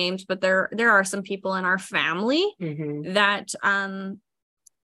saying any names, but there are some people in our family that,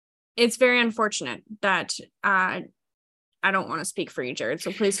 it's very unfortunate that, I don't want to speak for you, Jared,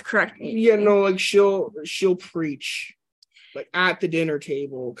 so please correct me. Yeah, no, like she'll preach like at the dinner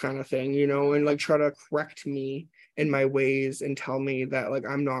table kind of thing, you know, and like try to correct me in my ways and tell me that like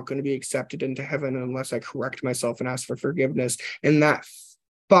I'm not going to be accepted into heaven unless I correct myself and ask for forgiveness. And that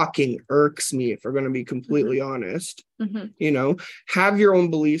fucking irks me, if we're going to be completely honest. You know, have your own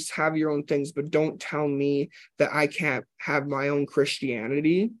beliefs, have your own things, but don't tell me that I can't have my own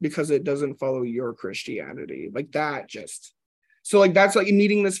Christianity because it doesn't follow your Christianity. Like that just, so like that's like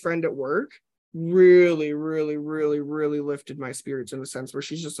meeting this friend at work really, really, really, really lifted my spirits in the sense where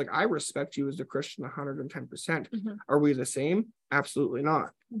she's just like, I respect you as a Christian 110%. Are we the same? Absolutely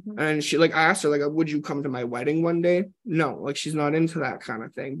not. And she, like, I asked her, like, would you come to my wedding one day? No, like she's not into that kind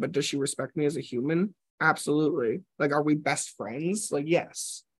of thing. But does she respect me as a human? Absolutely. Like, are we best friends? Like,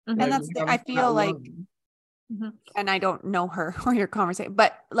 yes. And Like, that's I feel like, and I don't know her or your conversation,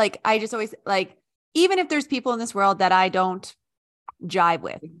 but like I just always like, even if there's people in this world that I don't jive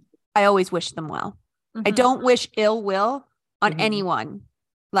with, I always wish them well. I don't wish ill will on anyone.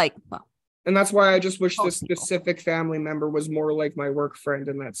 Like, well, and that's why I just wish this specific family member was more like my work friend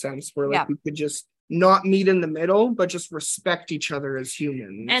in that sense, where like we could just not meet in the middle, but just respect each other as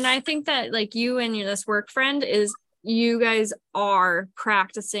humans. And I think that like you and this work friend is, you guys are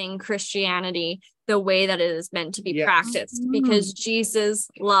practicing Christianity the way that it is meant to be practiced, because Jesus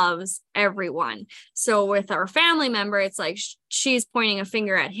loves everyone. So with our family member, it's like she's pointing a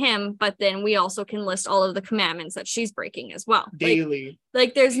finger at him, but then we also can list all of the commandments that she's breaking as well. Daily.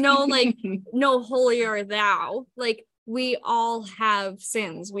 Like there's no like no holier thou. Like we all have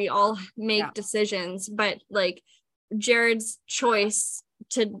sins. We all make decisions, but like Jared's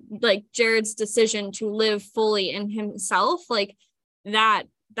decision to live fully in himself, like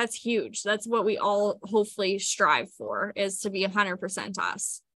that's huge. That's what we all hopefully strive for, is to be 100%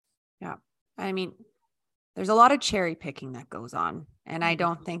 us. Yeah. I mean, there's a lot of cherry picking that goes on, and I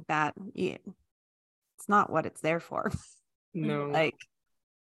don't think that it's not what it's there for. No. Like,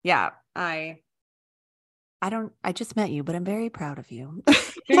 yeah, I just met you, but I'm very proud of you.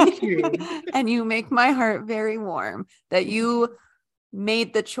 Thank you. And you make my heart very warm that you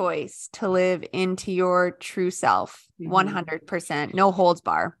made the choice to live into your true self 100%, no holds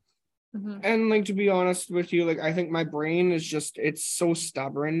bar. And like, to be honest with you, like I think my brain is just, it's so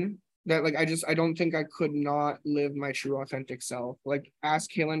stubborn that like I don't think I could not live my true authentic self. Like ask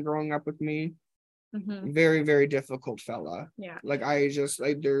Kae-Lynn growing up with me, very, very difficult fella. Like I just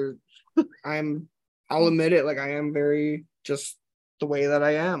like I'll admit it, like I am very just the way that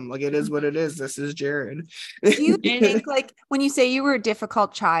I am. Like it is what it is. This is Jared. Do you think like when you say you were a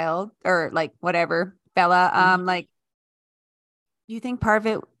difficult child or like whatever fella, like do you think part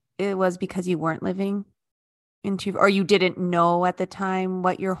of it was because you weren't living into, or you didn't know at the time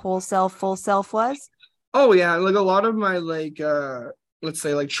what your full self was? Oh yeah, like a lot of my like let's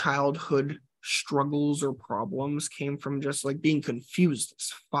say like childhood struggles or problems came from just like being confused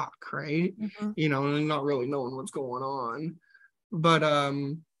as fuck, right? You know, and not really knowing what's going on. But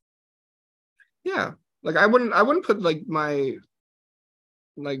yeah, like I wouldn't put like my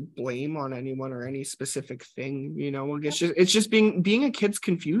like blame on anyone or any specific thing, you know. Like it's just being a kid's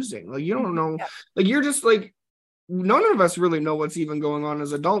confusing. Like you don't know, like you're just like, none of us really know what's even going on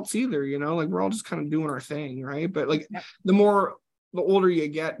as adults either, you know. Like we're all just kind of doing our thing, right? But like the older you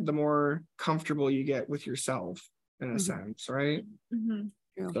get, the more comfortable you get with yourself in a sense, right?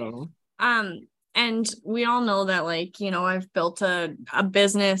 So and we all know that, like, you know, I've built a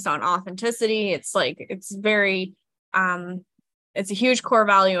business on authenticity. It's like, it's very, it's a huge core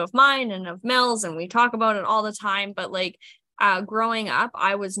value of mine and of Mel's, and we talk about it all the time. But like, growing up,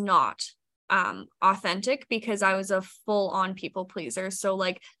 I was not authentic because I was a full-on people pleaser. So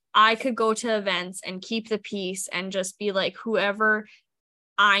like, I could go to events and keep the peace and just be like whoever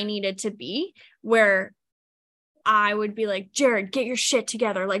I needed to be, where I would be like, Jared, get your shit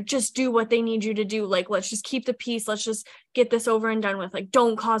together. Like, just do what they need you to do. Like, let's just keep the peace. Let's just get this over and done with. Like,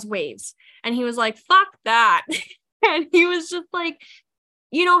 don't cause waves. And he was like, fuck that. And he was just like,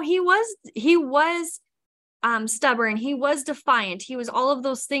 you know, he was stubborn, he was defiant, he was all of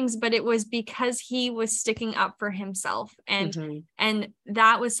those things, but it was because he was sticking up for himself. And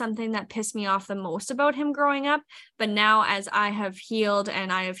that was something that pissed me off the most about him growing up. But now, as I have healed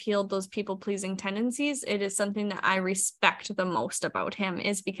and I have healed those people-pleasing tendencies, it is something that I respect the most about him,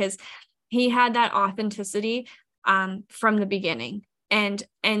 is because he had that authenticity from the beginning. And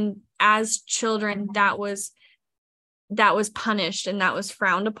as children, that was punished and that was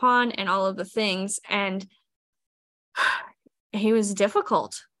frowned upon and all of the things. And he was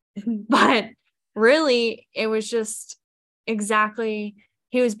difficult, but really it was just exactly,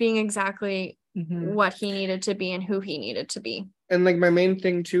 he was being exactly what he needed to be and who he needed to be. And like my main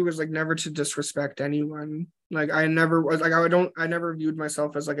thing too was like never to disrespect anyone. Like I never was like, I never viewed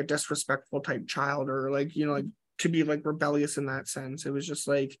myself as like a disrespectful type child, or like, you know, like to be like rebellious in that sense. It was just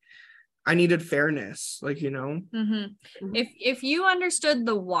like I needed fairness, like, you know. If you understood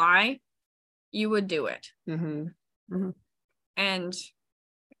the why, you would do it. And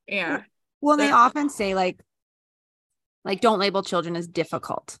yeah. Well, they often say like don't label children as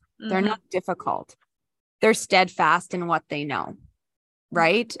difficult. They're not difficult. They're steadfast in what they know.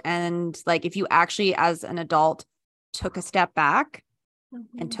 Right. And like, if you actually, as an adult, took a step back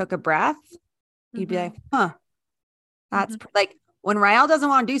and took a breath, you'd be like, huh, that's like when Rael doesn't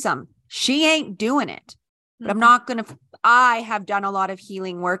want to do something, she ain't doing it. But I'm not going to, I have done a lot of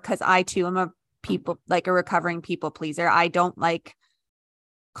healing work because I too am a recovering people pleaser. I don't like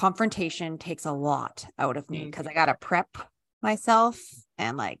confrontation, takes a lot out of me because I got to prep myself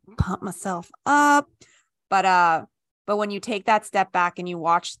and like pump myself up. But when you take that step back and you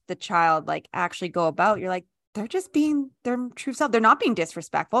watch the child like actually go about, you're like, they're just being their true self. They're not being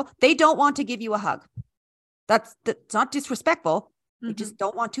disrespectful. They don't want to give you a hug. That's not disrespectful. They just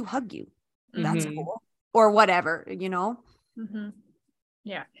don't want to hug you. That's cool. Or whatever, you know?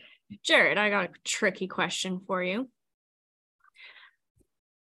 Yeah. Jared, I got a tricky question for you.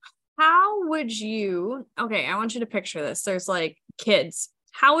 How would you, okay, I want you to picture this. There's like kids.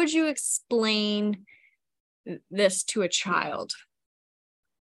 How would you explain this to a child?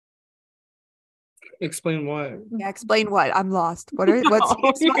 Explain what? Yeah, explain what? I'm lost.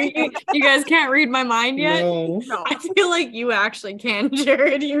 What's you guys can't read my mind yet? No. I feel like you actually can,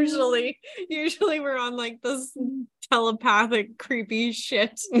 Jared. Usually we're on like this telepathic creepy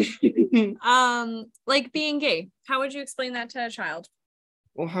shit. Like being gay. How would you explain that to a child?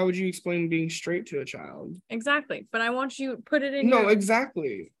 Well, how would you explain being straight to a child? Exactly. But I want you to put it in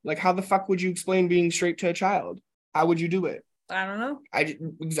exactly. Like how the fuck would you explain being straight to a child? How would you do it? I don't know.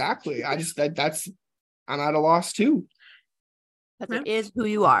 Exactly. I'm at a loss too. But it is who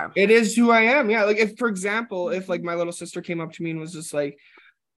you are. It is who I am. Yeah. Like if, for example, if like my little sister came up to me and was just like,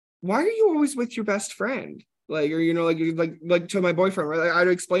 why are you always with your best friend? Like, or, you know, like to my boyfriend, right? Like, I'd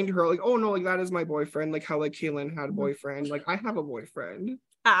explain to her like, oh no, like that is my boyfriend. Like how like Kae-Lynn had a boyfriend. Like I have a boyfriend.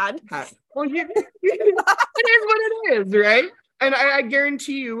 Had. Well, yeah. It is what it is, right? And I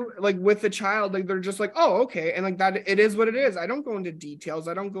guarantee you, like with the child, like they're just like, oh, okay. And like that, it is what it is. I don't go into details.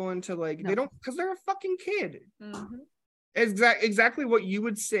 I don't go into like, they don't, because they're a fucking kid. Exactly what you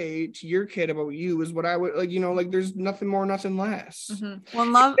would say to your kid about you is what I would, like, you know, like there's nothing more, nothing less.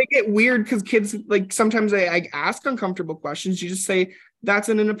 Well, love, they get weird because kids, like sometimes they ask uncomfortable questions. You just say, that's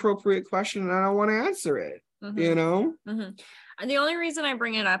an inappropriate question and I don't want to answer it, you know? And the only reason I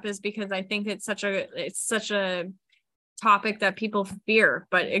bring it up is because I think it's such a topic that people fear,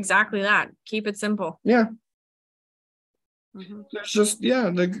 but exactly that, keep it simple. Yeah. There's just,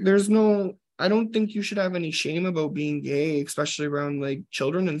 like there's no, I don't think you should have any shame about being gay, especially around like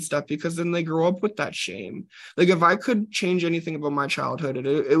children and stuff, because then they grow up with that shame. Like if I could change anything about my childhood,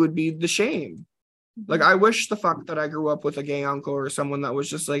 it would be the shame. Like I wish the fuck that I grew up with a gay uncle or someone that was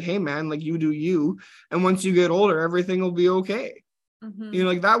just like, hey man, like you do you, and once you get older everything will be okay. You know,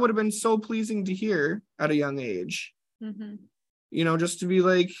 like that would have been so pleasing to hear at a young age. You know, just to be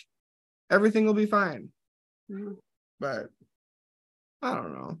like, everything will be fine. But I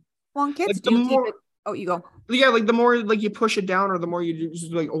don't know. Well, kids like, do keep it. Oh, you go. Yeah, like the more like you push it down, or the more you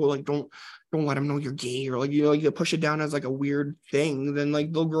just like, oh, like don't let them know you're gay, or like you push it down as like a weird thing, then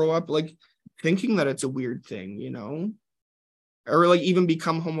like they'll grow up like thinking that it's a weird thing, you know, or like even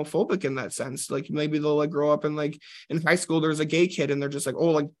become homophobic in that sense. Like maybe they'll like grow up and like in high school there's a gay kid and they're just like,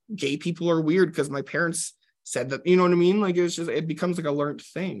 oh, like gay people are weird because my parents said that, you know what I mean? Like it's just, it becomes like a learned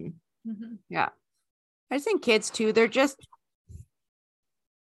thing. Yeah, I just think kids too, they're just,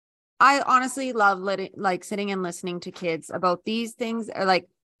 I honestly love like sitting and listening to kids about these things, or like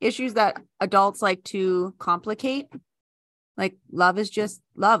issues that adults like to complicate. Like love is just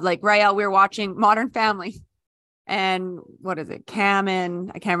love. Like Rael, we were watching Modern Family, and what is it? Cam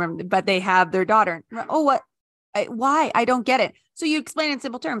and I can't remember, but they have their daughter. Oh, Why? I don't get it. So you explain in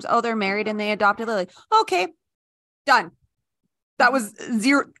simple terms. Oh, they're married and they adopted Lily. Okay, done. That was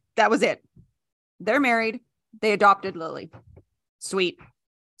zero. That was it. They're married. They adopted Lily. Sweet.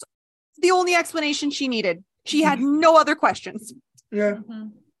 The only explanation she needed. She had no other questions. Yeah. Mm-hmm.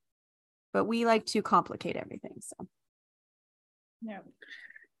 But we like to complicate everything. So Yeah.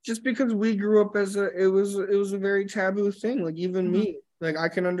 Just because we grew up as it was a very taboo thing. Like even me, like I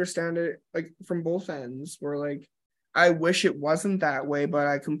can understand it like from both ends. Where like I wish it wasn't that way, but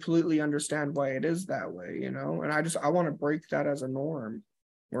I completely understand why it is that way, you know. And I want to break that as a norm,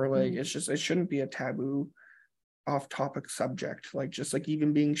 where like it shouldn't be a taboo off-topic subject, like just like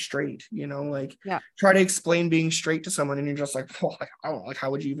even being straight, you know, like try to explain being straight to someone and you're just like, oh, like, I don't like,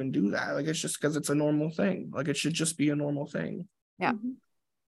 how would you even do that? Like it's just because it's a normal thing. Like it should just be a normal thing. Yeah.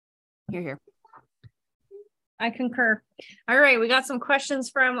 Here. I concur. All right, we got some questions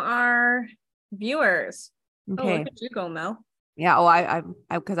from our viewers. Okay. Oh, look at you go, Mel. Yeah. Oh, I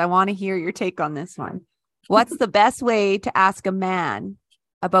because I want to hear your take on this one. What's the best way to ask a man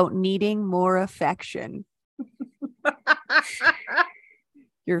about needing more affection?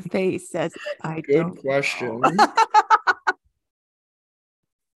 Your face says, I Good don't question.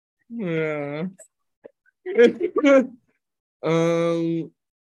 Yeah.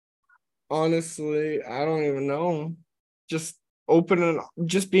 Honestly, I don't even know. Just open and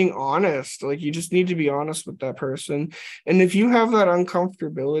just being honest. Like you just need to be honest with that person. And if you have that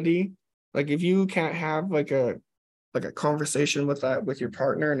uncomfortability, like if you can't have like a conversation with your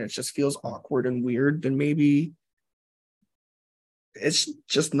partner and it just feels awkward and weird, then maybe it's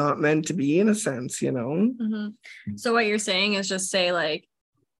just not meant to be in a sense, you know? So what you're saying is just say like,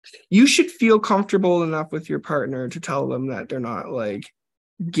 you should feel comfortable enough with your partner to tell them that they're not like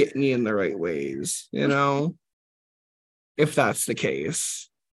getting you in the right ways, you know, if that's the case.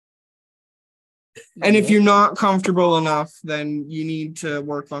 And if you're not comfortable enough, then you need to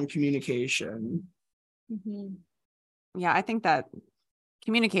work on communication. Yeah, I think that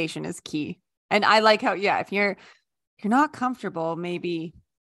communication is key. And I like how, if you're not comfortable, maybe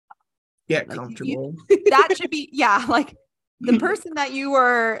get comfortable. That should be, like the person that you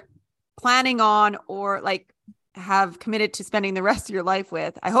were planning on or like have committed to spending the rest of your life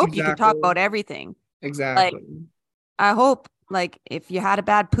with. I hope you can talk about everything. Exactly. Like, I hope like if you had a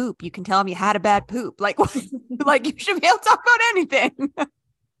bad poop, you can tell them you had a bad poop. Like, like you should be able to talk about anything.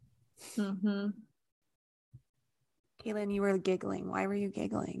 Kae-Lynn, you were giggling. Why were you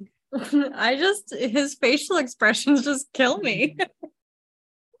giggling? His facial expressions just kill me.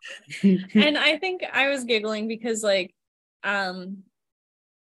 And I think I was giggling because like,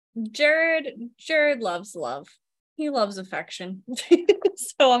 Jared loves love. He loves affection.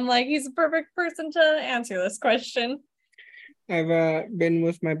 So I'm like, he's a perfect person to answer this question. I've been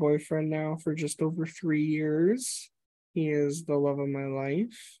with my boyfriend now for just over 3 years. He is the love of my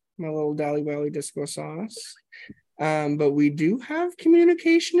life, my little Dally Valley disco sauce. But we do have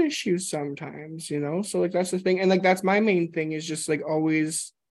communication issues sometimes, you know? So like, that's the thing. And like, that's my main thing is just like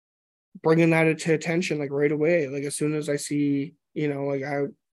always bringing that to attention, like right away. Like as soon as I see, you know, like I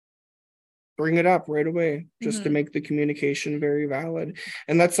bring it up right away just to make the communication very valid.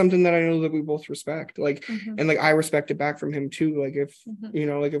 And that's something that I know that we both respect, like, and like, I respect it back from him too. Like if, you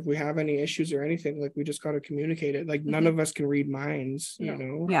know, like if we have any issues or anything, like we just got to communicate it. Like none of us can read minds, you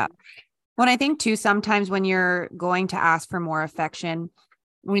know? Yeah. When I think too, sometimes when you're going to ask for more affection,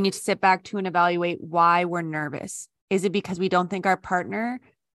 we need to sit back to and evaluate why we're nervous. Is it because we don't think our partner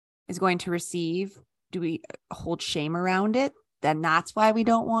is going to receive? Do we hold shame around it? Then that's why we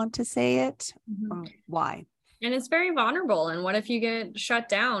don't want to say it. Why? And it's very vulnerable. And what if you get shut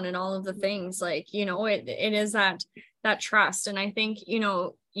down and all of the things, like, you know, it is that trust. And I think, you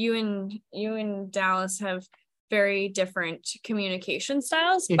know, you and Dallas have very different communication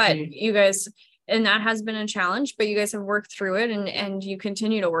styles, but you guys, and that has been a challenge, but you guys have worked through it and you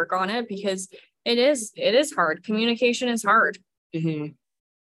continue to work on it because it is hard. Communication is hard. And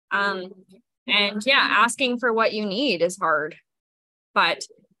asking for what you need is hard, but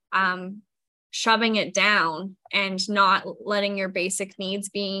shoving it down and not letting your basic needs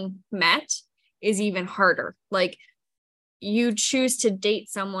being met is even harder. Like you choose to date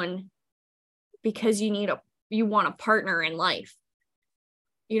someone because you want a partner in life.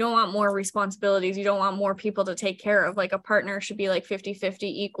 You don't want more responsibilities. You don't want more people to take care of. Like a partner should be like 50-50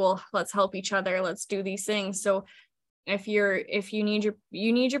 equal. Let's help each other. Let's do these things. So if you need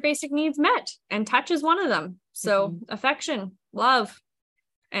your basic needs met, and touch is one of them. So affection, love.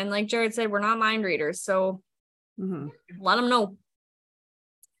 And like Jared said, we're not mind readers. So let them know.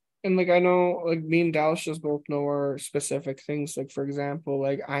 And like, I know like me and Dallas just both know our specific things. Like, for example,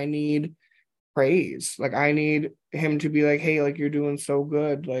 like I need praise. Like I need him to be like, hey, like you're doing so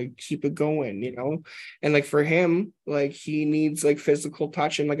good, like keep it going, you know. And like for him, like he needs like physical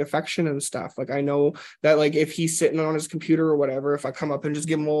touch and like affection and stuff. Like I know that like if he's sitting on his computer or whatever, if I come up and just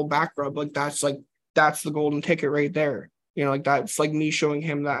give him a little back rub, like that's the golden ticket right there, you know. Like that's like me showing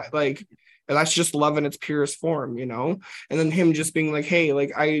him that, like, and that's just love in its purest form, you know. And then him just being like, hey,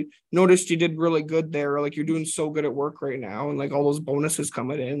 like I noticed you did really good there, or like you're doing so good at work right now, and like all those bonuses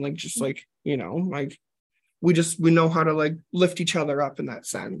coming in, like just like, you know, like we know how to like lift each other up in that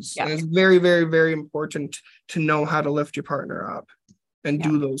sense. Yeah. And it's very, very, very important to know how to lift your partner up and Yeah.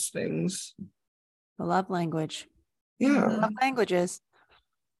 do those things. The love language. Yeah. Love languages.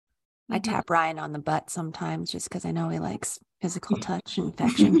 I Mm-hmm. tap Ryan on the butt sometimes just because I know he likes physical touch and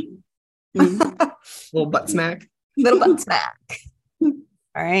affection. Little butt smack. Little butt smack. All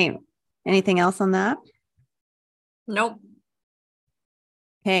right. Anything else on that? Nope.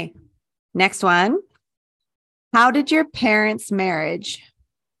 Okay. Next one. How did your parents' marriage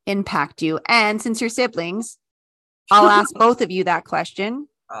impact you? And since you're siblings, I'll ask both of you that question.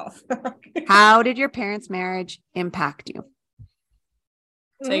 Oh. How did your parents' marriage impact you?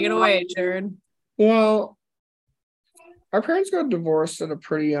 Take it away, Jared. Well, our parents got divorced at a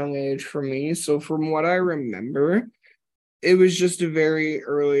pretty young age for me. So from what I remember, it was just a very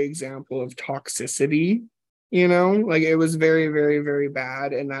early example of toxicity, you know, like it was very, very, very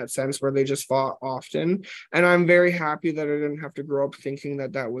bad in that sense where they just fought often. And I'm very happy that I didn't have to grow up thinking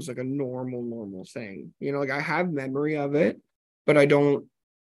that that was like a normal thing. You know, like I have memory of it, but I don't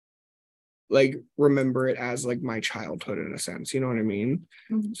like remember it as like my childhood in a sense, you know what I mean?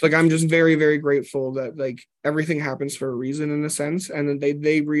 Mm-hmm. So like I'm just very, very grateful that like everything happens for a reason in a sense, and then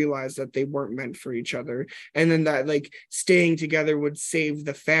they realized that they weren't meant for each other, and then that like staying together would save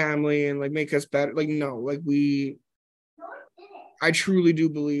the family and like make us better. Like no, like I truly do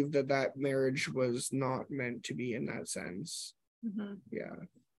believe that that marriage was not meant to be in that sense. Mm-hmm.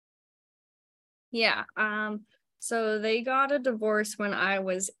 Yeah. So they got a divorce when I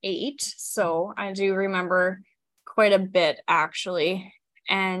was 8. So I do remember quite a bit actually.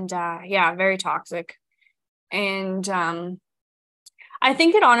 And very toxic. And I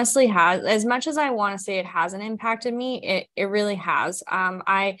think it honestly has, as much as I want to say it hasn't impacted me, it really has.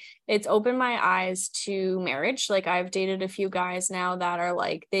 It's opened my eyes to marriage. Like I've dated a few guys now that are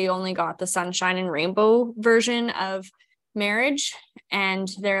like, they only got the sunshine and rainbow version of marriage. And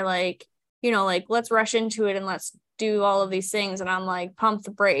they're like, you know, like, let's rush into it and let's do all of these things. And I'm like, pump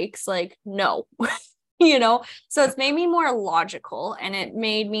the brakes. Like, no, you know? So it's made me more logical, and it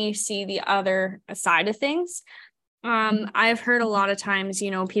made me see the other side of things. I've heard a lot of times,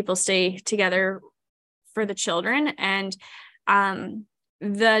 you know, people stay together for the children. And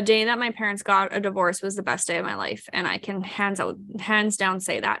the day that my parents got a divorce was the best day of my life. And I can hands down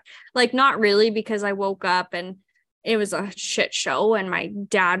say that. Like, not really, because I woke up and it was a shit show and my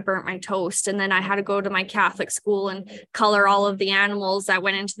dad burnt my toast. And then I had to go to my Catholic school and color all of the animals that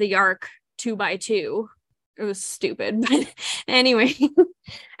went into the ark 2 by 2. It was stupid, but anyway.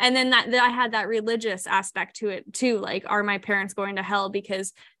 And then that I had that religious aspect to it too. Like, are my parents going to hell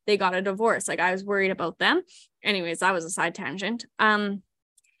because they got a divorce? Like, I was worried about them. Anyways, that was a side tangent.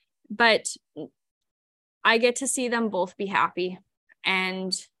 But I get to see them both be happy,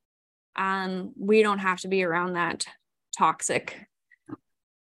 and we don't have to be around that toxic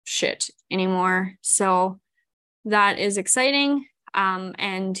shit anymore. So that is exciting.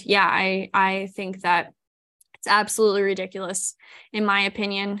 And yeah, I think that it's absolutely ridiculous, in my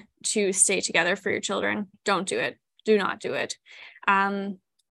opinion, to stay together for your children. Don't do it. Do not do it.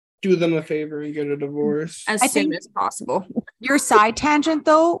 Do them a favor and get a divorce as soon as possible. Your side tangent,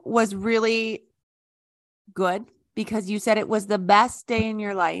 though, was really good, because you said it was the best day in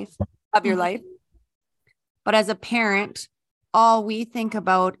your life, of your life. But as a parent, all we think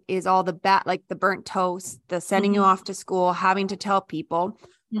about is all the bad, like the burnt toast, the sending you off to school, having to tell people.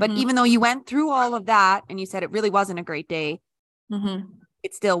 But even though you went through all of that and you said it really wasn't a great day,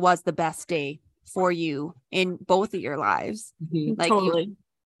 it still was the best day for you in both of your lives. Like, totally.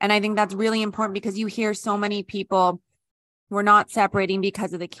 And I think that's really important, because you hear so many people, we're not separating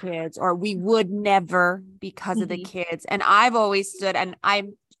because of the kids, or we would never because of the kids. And I've always stood, and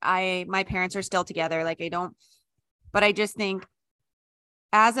my parents are still together. Like, but I just think,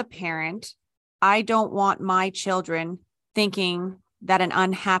 as a parent, I don't want my children thinking that an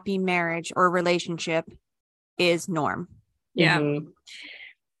unhappy marriage or relationship is norm. Yeah.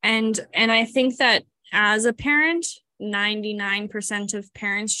 And I think that as a parent, 99% of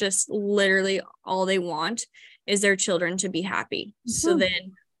parents just literally all they want is their children to be happy. So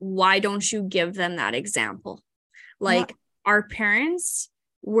then why don't you give them that example? Like, our parents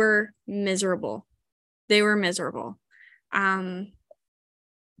were miserable. They were miserable. And,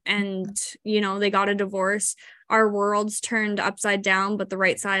 you know, they got a divorce. Our worlds turned upside down, but the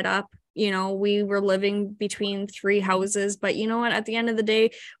right side up. You know, we were living between 3 houses, but you know what? At the end of the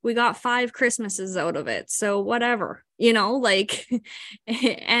day, we got 5 Christmases out of it. So whatever, you know, like,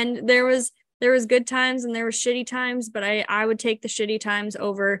 and there was good times and there were shitty times, but I would take the shitty times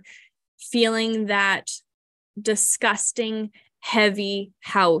over feeling that disgusting, heavy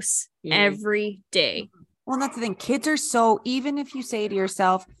house every day. Well, that's the thing. Kids are so, even if you say to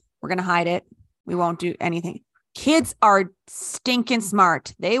yourself, we're going to hide it, we won't do anything. Kids are stinking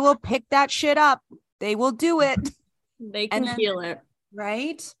smart. They will pick that shit up. They will do it. They can feel it.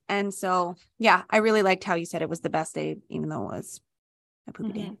 Right. And so, yeah, I really liked how you said it was the best day, even though it was a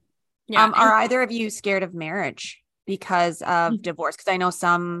poopy day. Yeah. Are either of you scared of marriage because of divorce? Because I know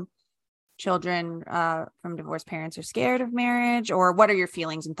some children from divorced parents are scared of marriage, or what are your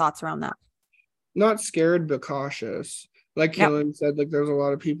feelings and thoughts around that? Not scared, but cautious. Like Kae-Lynn said, like there's a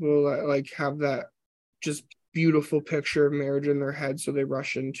lot of people that like have that just beautiful picture of marriage in their head, so they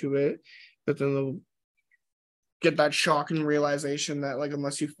rush into it, but then they'll get that shocking realization that like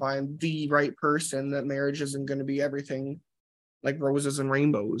unless you find the right person, that marriage isn't going to be everything like roses and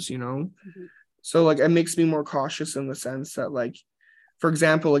rainbows, you know. So like it makes me more cautious in the sense that, like, for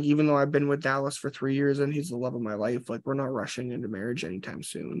example, like even though I've been with Dallas for 3 years and he's the love of my life, like we're not rushing into marriage anytime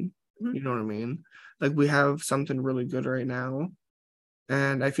soon. You know what I mean? Like we have something really good right now.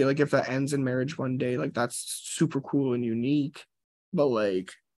 And I feel like if that ends in marriage one day, like that's super cool and unique. But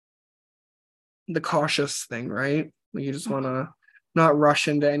like the cautious thing, right? Like you just want to not rush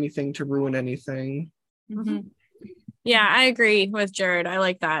into anything to ruin anything. Yeah, I agree with Jared. I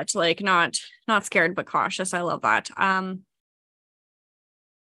like that. Like not scared, but cautious. I love that.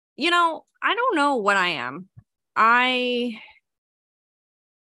 You know, I don't know what I am. I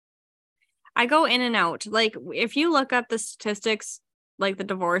go in and out. Like if you look up the statistics, like the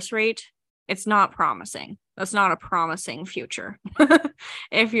divorce rate, it's not promising. That's not a promising future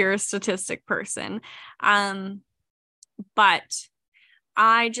if you're a statistic person. But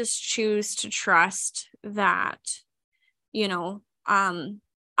I just choose to trust that, you know,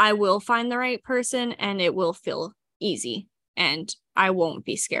 I will find the right person and it will feel easy and I won't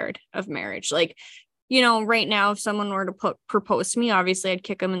be scared of marriage. Like, you know, right now, if someone were to propose to me, obviously I'd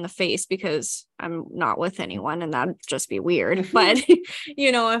kick them in the face because I'm not with anyone and that'd just be weird. But,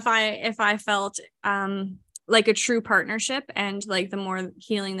 you know, if I felt like a true partnership and like the more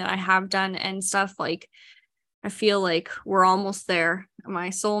healing that I have done and stuff, like I feel like we're almost there. My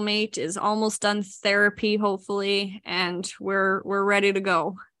soulmate is almost done therapy, hopefully, and we're ready to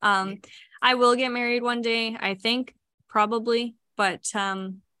go. I will get married one day, I think, probably, but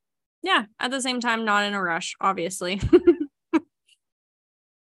yeah, at the same time, not in a rush, obviously.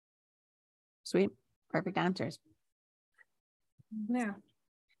 Sweet. Perfect answers. Yeah.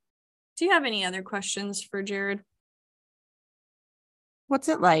 Do you have any other questions for Jared? What's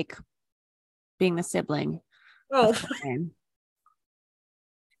it like being the sibling? Oh,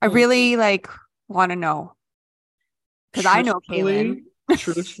 I really like want to know, because I know Kae-Lynn.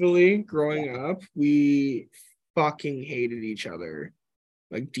 Truthfully, growing up, we fucking hated each other,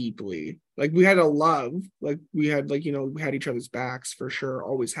 like deeply. Like we had a love, like we had, like, you know, we had each other's backs for sure,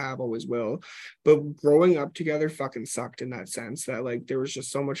 always have, always will. But growing up together fucking sucked in that sense that like there was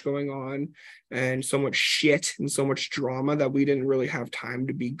just so much going on and so much shit and so much drama that we didn't really have time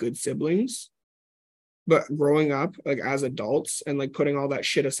to be good siblings. But growing up, like as adults and like putting all that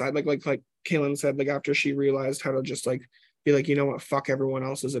shit aside, like Kae-Lynn said, like after she realized how to just like be like, you know what, fuck everyone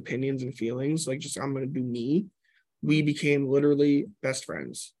else's opinions and feelings, like just I'm gonna do me. We became literally best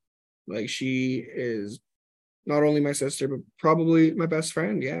friends. Like she is not only my sister, but probably my best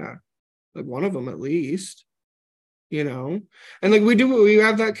friend. Yeah, like one of them at least. You know, and like we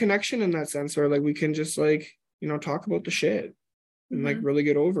have that connection in that sense where like we can just like, you know, talk about the shit and like really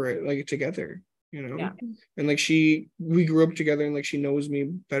get over it like together. You know, and like we grew up together and like she knows me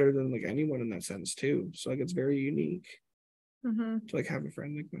better than like anyone in that sense too. So like it's very unique to like have a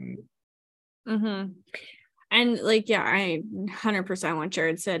friend like that. And like, yeah, I 100% what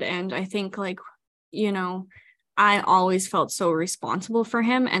Jared said. And I think like, you know, I always felt so responsible for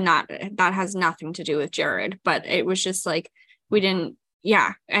him, and that has nothing to do with Jared, but it was just like, I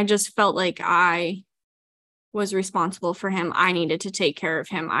just felt like I was responsible for him. I needed to take care of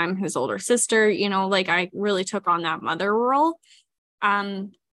him. I'm his older sister, you know, like I really took on that mother role.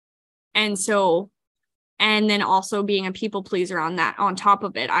 And then also being a people pleaser on top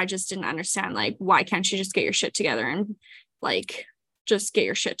of it, I just didn't understand, like, why can't you just get your shit together and like, just get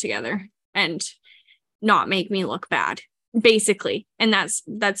your shit together and not make me look bad, basically. And that's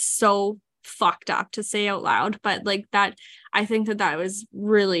so fucked up to say out loud, but like that, I think that was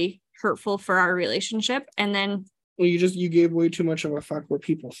really hurtful for our relationship. And then you gave way too much of a fuck what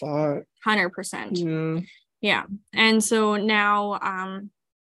people thought. 100%. Yeah. And so now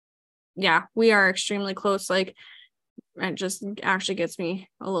we are extremely close. Like, it just actually gets me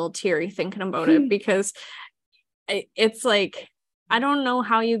a little teary thinking about it, because it's like, I don't know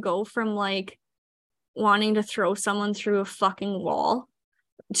how you go from like wanting to throw someone through a fucking wall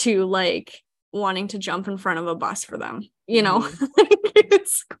to like wanting to jump in front of a bus for them, you know.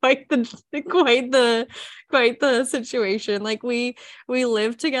 It's quite the situation. Like we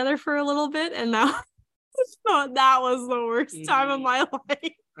lived together for a little bit, and now that was the worst time of my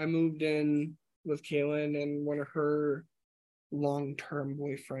life. I moved in with Kae-Lynn and one of her long-term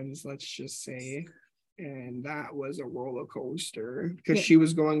boyfriends, let's just say, and that was a roller coaster, because she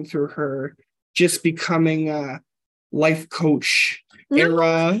was going through her just becoming a life coach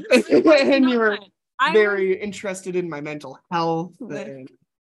era. And you were very interested in my mental health and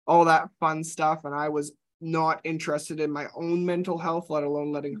all that fun stuff, and I was not interested in my own mental health, let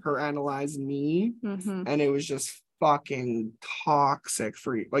alone letting her analyze me. And it was just fucking toxic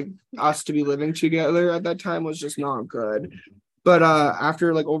for like us to be living together at that time was just not good. But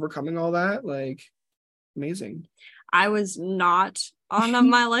after like overcoming all that, like, amazing. I was not on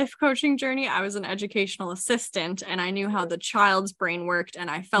my life coaching journey. I was an educational assistant, and I knew how the child's brain worked, and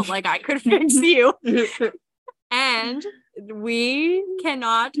I felt like I could fix you. And we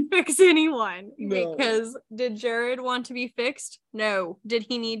cannot fix anyone. No. Because did Jared want to be fixed? No. Did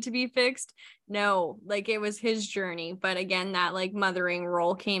he need to be fixed? No. Like, it was his journey. But again, that like mothering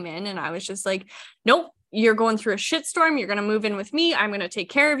role came in, and I was just like, nope, you're going through a shitstorm. You're going to move in with me. I'm going to take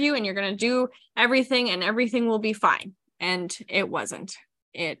care of you, and you're going to do everything, and everything will be fine. And it wasn't.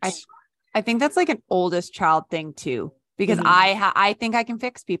 I think that's like an oldest child thing too, because I think I can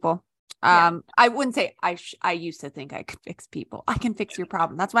fix people. I wouldn't say I used to think I could fix people. I can fix your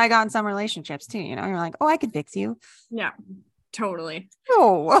problem. That's why I got in some relationships too. You know, you're like, oh, I can fix you. Yeah, totally.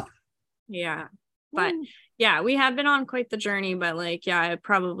 Oh, yeah. But yeah, we have been on quite the journey, but like, yeah, I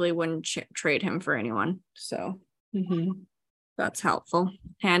probably wouldn't trade him for anyone. So that's helpful.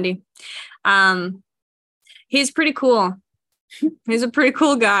 Handy. He's pretty cool. He's a pretty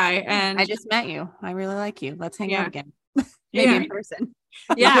cool guy. And I just met you. I really like you. Let's hang out again. Maybe in person.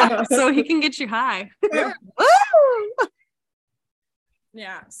 Yeah. So he can get you high.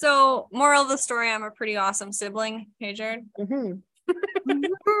 Yeah. So moral of the story, I'm a pretty awesome sibling. Hey, Jared.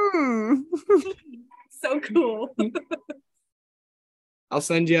 So cool. I'll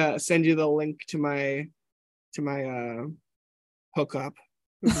send you the link to my hookup.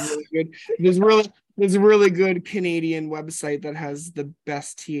 Really good. There's a really good Canadian website that has the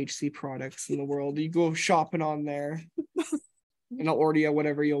best THC products in the world. You go shopping on there, and I'll order you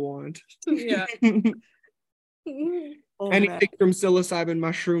whatever you want. Yeah. Anything from psilocybin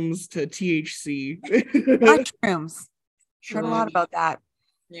mushrooms to THC. Mushrooms. Heard a lot about that.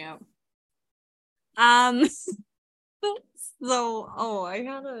 Yeah. So, I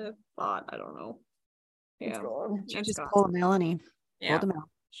had a thought. I don't know. Yeah. Just pull a Melanie. Yeah.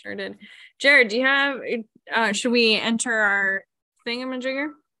 Sure did. Jared, do you have, should we enter our thingamajigger?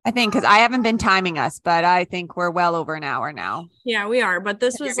 I think, because I haven't been timing us, but I think we're well over an hour now. Yeah, we are. But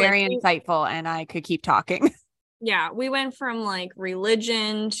this was very insightful, and I could keep talking. Yeah, we went from like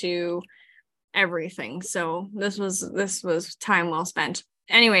religion to everything. So this was time well spent.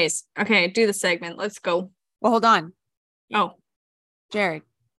 Anyways, okay, do the segment. Let's go. Well, hold on. Oh, Jared.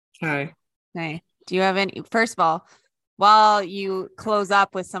 Hi. Hey, do you have any? First of all, while you close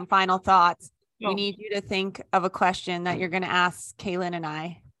up with some final thoughts, we need you to think of a question that you're going to ask Kae-Lynn and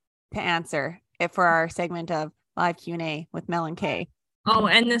I to answer it for our segment of live Q&A with Mel and Kay. Oh,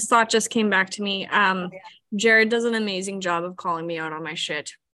 and this thought just came back to me. Jared does an amazing job of calling me out on my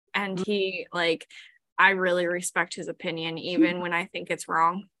shit. And he, like, I really respect his opinion, even when I think it's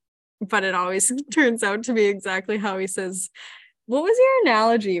wrong. But it always turns out to be exactly how he says. What was your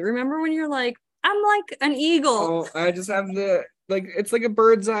analogy? Remember when you're like, I'm like an eagle? Oh, I just have it's like a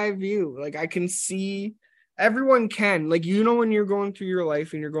bird's eye view. Like, I can see, everyone can. Like, you know, when you're going through your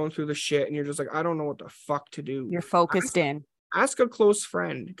life and you're going through the shit and you're just like, I don't know what the fuck to do. You're focused in. Ask a close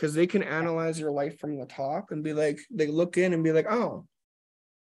friend, because they can analyze your life from the top and be like, they look in and be like, oh,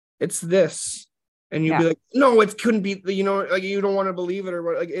 it's this. And you'll be like, no, it couldn't be, you know, like you don't want to believe it or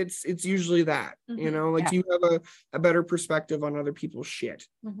what. Like it's usually that, you know, like you have a better perspective on other people's shit.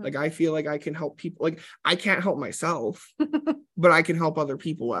 Like I feel like I can help people. Like I can't help myself, but I can help other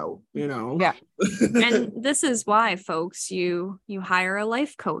people out, you know? Yeah. And this is why, folks, you hire a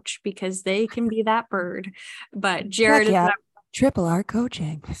life coach, because they can be that bird. But Jared is that Triple R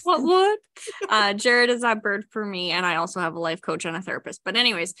coaching. what? Jared is that bird for me, and I also have a life coach and a therapist. But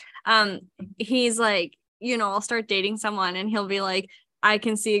anyways, he's like, you know, I'll start dating someone and he'll be like, I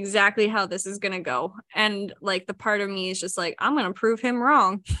can see exactly how this is gonna go. And like the part of me is just like, I'm gonna prove him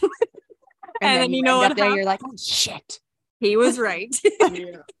wrong. and then you know what you're like, oh shit. He was right.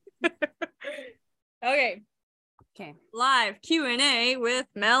 Okay. Live Q&A with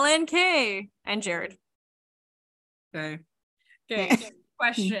Mel and Kay and Jared. Okay.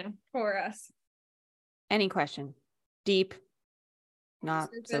 Question for us. Any question? Deep. Not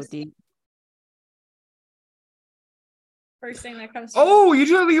so deep. First thing that comes.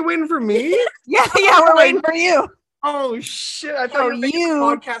 You're waiting for me? yeah, we're waiting for you. Oh shit! I thought you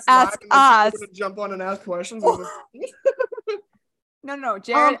podcast ask us to jump on and ask questions. No,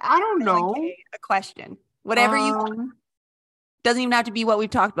 Jared. I don't know. A question, whatever you want. Doesn't even have to be what we've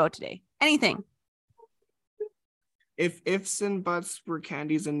talked about today. Anything. If ifs and buts were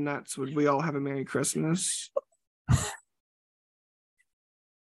candies and nuts, would we all have a Merry Christmas?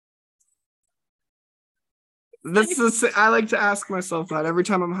 I like to ask myself that every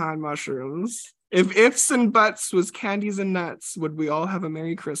time I'm high on mushrooms. If ifs and buts was candies and nuts, would we all have a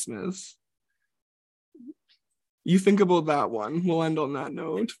Merry Christmas? You think about that one. We'll end on that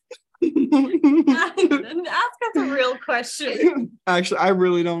note. Ask us a real question. Actually, I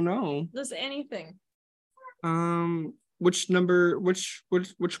really don't know. Just anything. Which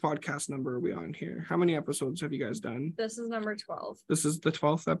podcast number are we on here? How many episodes have you guys done? This is number 12. This is the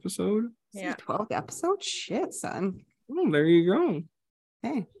 12th episode? Yeah. 12th episode? Shit, son. Oh, there you go.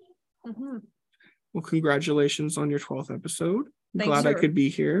 Hey. Well, congratulations on your 12th episode. Thanks, Glad I could be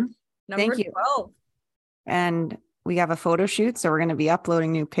here. Thank you. 12. And we have a photo shoot, so we're going to be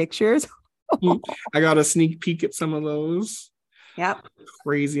uploading new pictures. I got a sneak peek at some of those. Yep.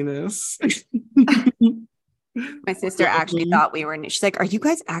 Craziness. My sister actually thought we were. She's like, "Are you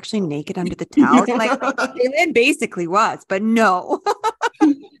guys actually naked under the towel?" I'm like, Kae-Lynn basically was, but no.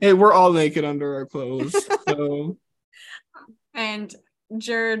 Hey, we're all naked under our clothes. So. And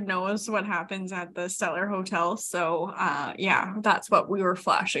Jared knows what happens at the Stellar Hotel, so yeah, that's what we were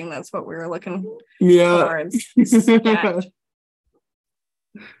flashing. That's what we were looking towards. Yeah.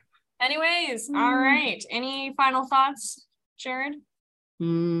 Anyways, all right. Any final thoughts, Jared?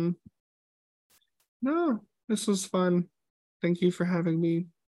 No, this was fun. Thank you for having me.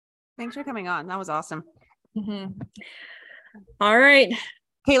 Thanks for coming on. That was awesome. All right.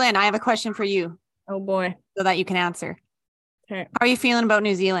 Kae-Lynn, I have a question for you. Oh boy. So that you can answer. Okay. How are you feeling about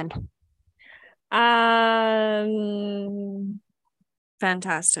New Zealand?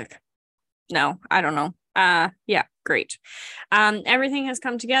 Fantastic. No, I don't know. Yeah, great. Everything has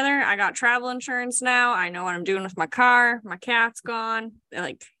come together. I got travel insurance now. I know what I'm doing with my car. My cat's gone,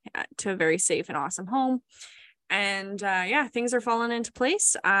 like, to a very safe and awesome home. And yeah, things are falling into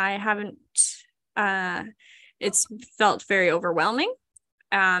place. I haven't it's felt very overwhelming.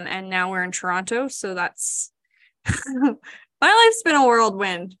 And now we're in Toronto, so that's my life's been a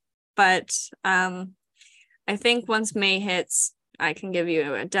whirlwind. But I think once May hits, I can give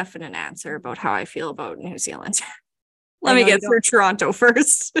you a definite answer about how I feel about New Zealand. Let me get through Toronto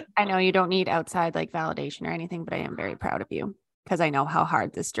first. I know you don't need outside like validation or anything, but I am very proud of you because I know how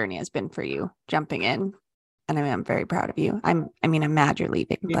hard this journey has been for you jumping in. And I'm very proud of you. I'm mad you're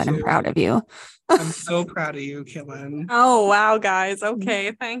leaving, but I'm proud of you. I'm so proud of you, Kae-Lynn. Oh, wow, guys.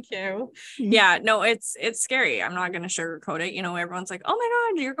 Okay, thank you. Yeah, no, it's scary. I'm not going to sugarcoat it. You know, everyone's like, oh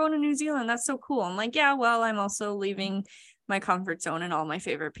my God, you're going to New Zealand. That's so cool. I'm like, yeah, well, I'm also leaving my comfort zone and all my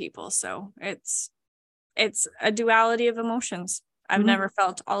favorite people. So it's a duality of emotions. I've never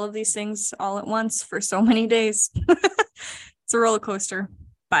felt all of these things all at once for so many days. It's a roller coaster,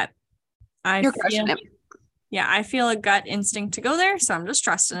 but you're crushing it. Yeah, I feel a gut instinct to go there, so I'm just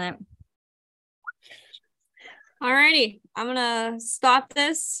trusting it. Alrighty, I'm gonna stop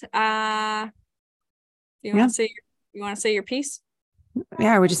this. You want to say your piece?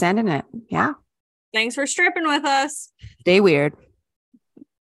 Yeah, we're just ending it. Yeah. Thanks for stripping with us. Stay weird.